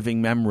times in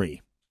living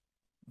memory.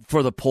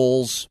 For the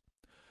Poles,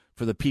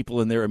 for the people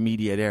in their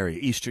immediate area,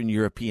 Eastern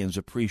Europeans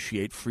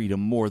appreciate freedom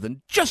more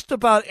than just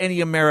about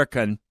any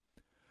American,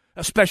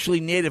 especially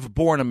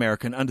native-born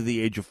American under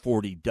the age of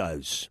 40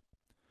 does.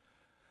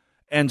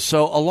 And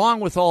so, along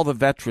with all the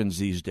veterans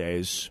these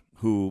days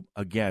who,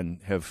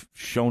 again, have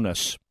shown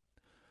us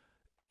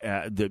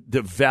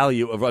the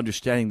value of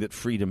understanding that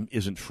freedom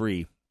isn't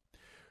free,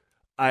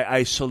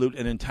 I salute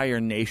an entire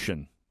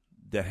nation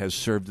that has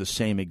served the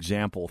same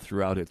example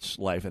throughout its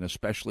life, and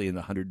especially in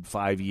the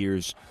 105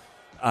 years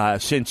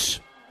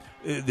since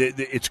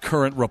its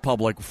current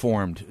republic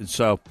formed. And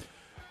so,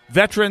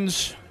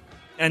 veterans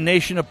and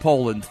nation of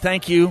Poland,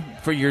 thank you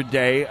for your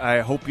day.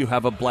 I hope you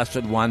have a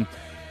blessed one,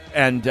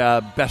 and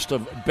all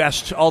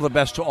the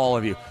best to all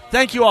of you.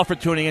 Thank you all for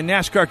tuning in.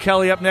 NASCAR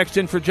Kelly up next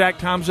in for Jack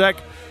Tomczak.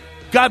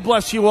 God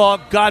bless you all.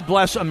 God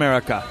bless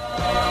America.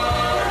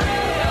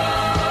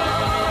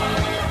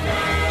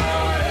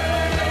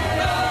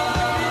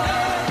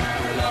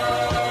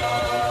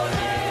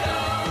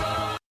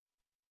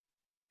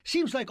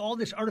 Seems like all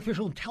this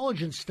artificial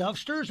intelligence stuff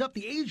stirs up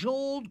the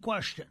age-old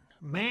question,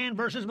 man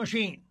versus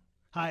machine.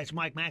 Hi, it's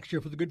Mike Max here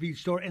for the Good Feet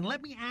Store, and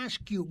let me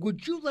ask you,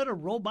 would you let a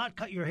robot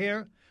cut your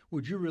hair?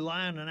 Would you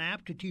rely on an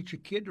app to teach a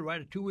kid to ride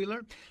a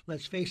two-wheeler?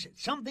 Let's face it,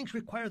 some things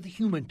require the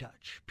human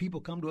touch.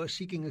 People come to us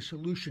seeking a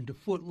solution to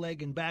foot,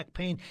 leg, and back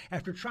pain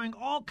after trying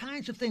all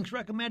kinds of things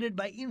recommended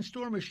by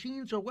in-store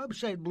machines or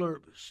website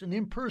blurbs, an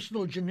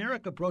impersonal,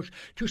 generic approach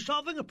to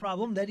solving a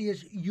problem that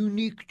is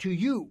unique to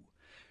you.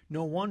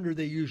 No wonder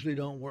they usually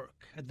don't work.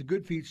 At the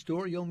Good Feet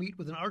Store, you'll meet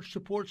with an arch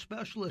support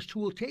specialist who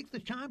will take the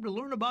time to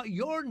learn about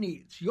your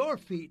needs, your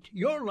feet,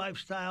 your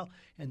lifestyle,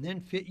 and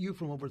then fit you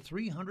from over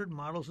 300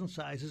 models and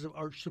sizes of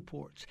arch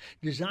supports,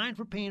 designed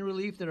for pain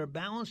relief that are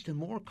balanced and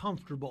more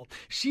comfortable.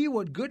 See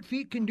what Good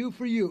Feet can do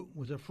for you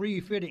with a free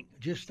fitting.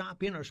 Just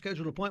stop in or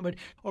schedule an appointment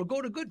or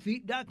go to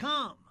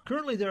goodfeet.com.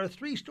 Currently, there are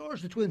 3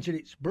 stores in the Twin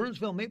Cities,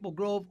 Burnsville, Maple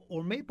Grove,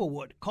 or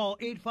Maplewood. Call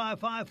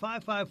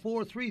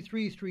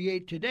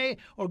 855-554-3338 today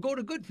or go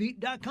to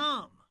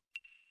goodfeet.com.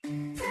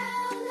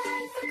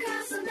 Pro-life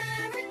across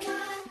America,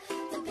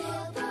 the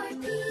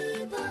Billboard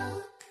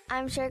people.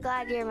 I'm sure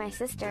glad you're my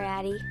sister,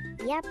 Addie.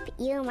 Yep,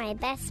 you're my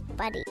best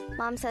buddy.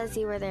 Mom says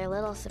you were their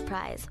little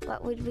surprise.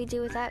 What would we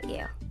do without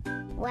you?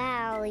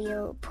 Well,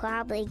 you'll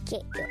probably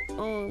get your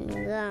own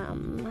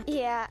gum.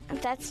 Yeah,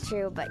 that's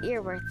true, but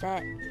you're worth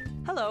it.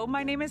 Hello,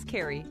 my name is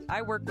Carrie.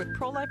 I work with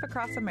Pro-Life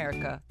Across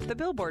America, the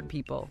Billboard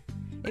people.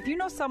 If you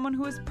know someone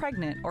who is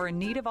pregnant or in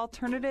need of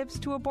alternatives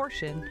to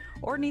abortion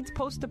or needs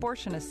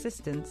post-abortion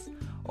assistance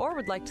or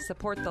would like to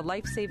support the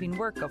life-saving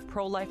work of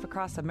Pro-Life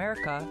Across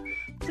America,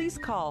 please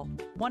call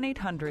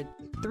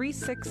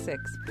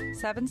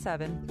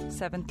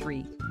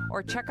 1-800-366-7773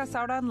 or check us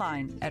out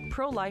online at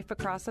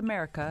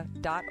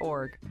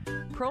prolifeacrossamerica.org.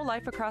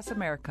 Pro-Life Across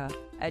America,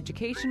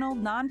 educational,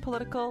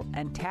 non-political,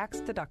 and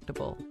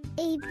tax-deductible.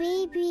 A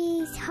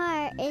baby's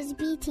heart is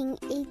beating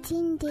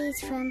 18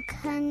 days from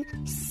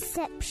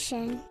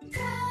conception.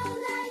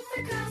 Pro-Life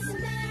Across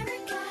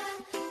America,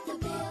 the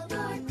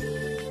Billboard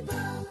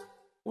people.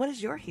 What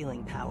is your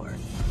healing power?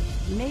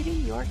 Maybe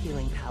your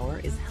healing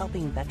power is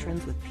helping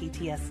veterans with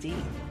PTSD,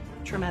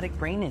 traumatic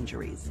brain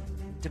injuries,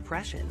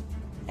 depression,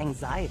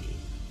 anxiety,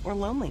 or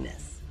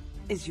loneliness.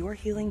 Is your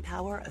healing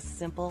power a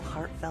simple,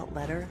 heartfelt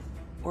letter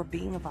or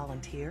being a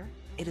volunteer?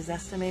 It is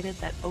estimated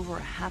that over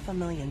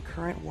 500,000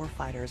 current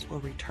warfighters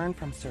will return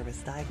from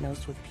service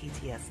diagnosed with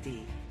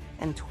PTSD,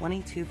 and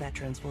 22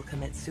 veterans will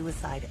commit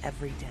suicide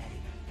every day.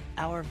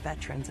 Our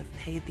veterans have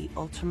paid the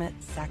ultimate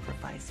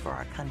sacrifice for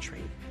our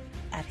country.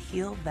 At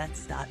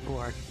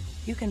healvets.org,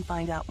 you can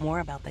find out more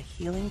about the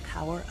healing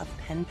power of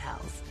pen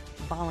pals,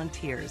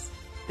 volunteers,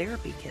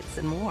 therapy kits,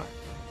 and more.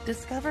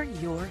 Discover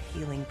your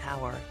healing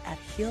power at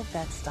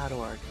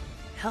healvets.org.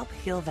 Help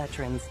Heal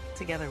Veterans,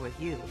 together with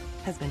you,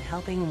 has been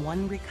helping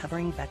one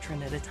recovering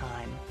veteran at a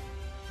time.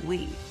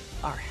 We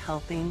are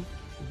helping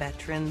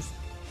veterans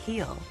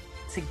heal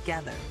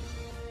together.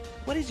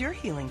 What is your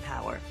healing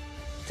power?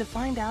 To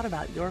find out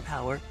about your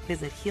power,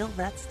 visit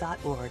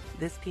healvets.org.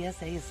 This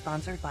PSA is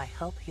sponsored by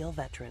Help Heal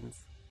Veterans.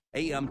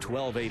 AM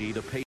 1280,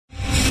 the pay.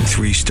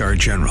 3-star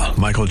General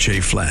Michael J.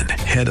 Flynn,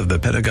 head of the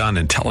Pentagon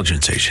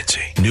Intelligence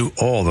Agency, knew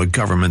all the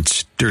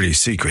government's dirty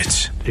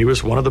secrets. He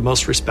was one of the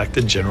most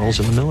respected generals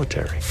in the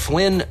military.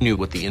 Flynn knew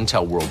what the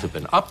intel world had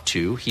been up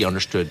to. He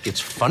understood its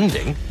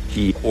funding.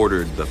 He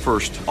ordered the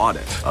first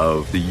audit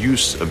of the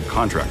use of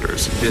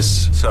contractors.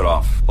 This set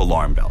off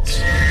alarm bells.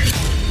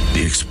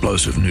 The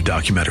explosive new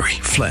documentary,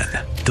 Flynn,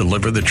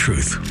 Deliver the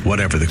Truth,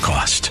 Whatever the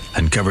Cost,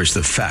 uncovers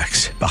the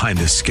facts behind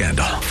this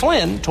scandal.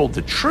 Flynn told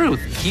the truth.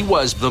 He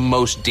was the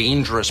most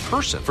dangerous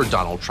person for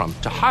Donald Trump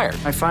to hire.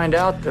 I find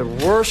out the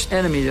worst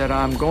enemy that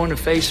I'm going to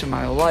face in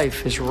my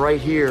life is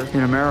right here in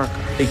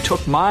America. They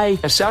took my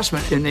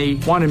assessment and they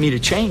wanted me to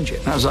change it.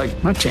 And I was like,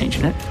 I'm not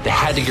changing it. They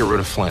had to get rid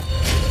of Flynn.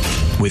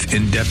 With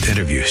in-depth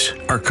interviews,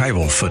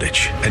 archival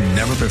footage, and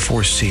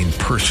never-before-seen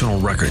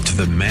personal records of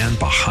the man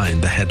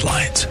behind the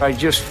headlines. I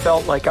just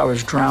felt like I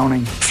was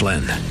drowning.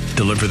 Flynn,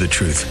 Deliver the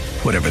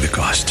Truth, Whatever the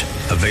Cost.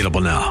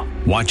 Available now.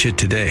 Watch it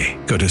today.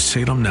 Go to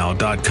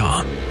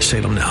salemnow.com.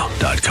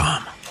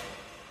 salemnow.com.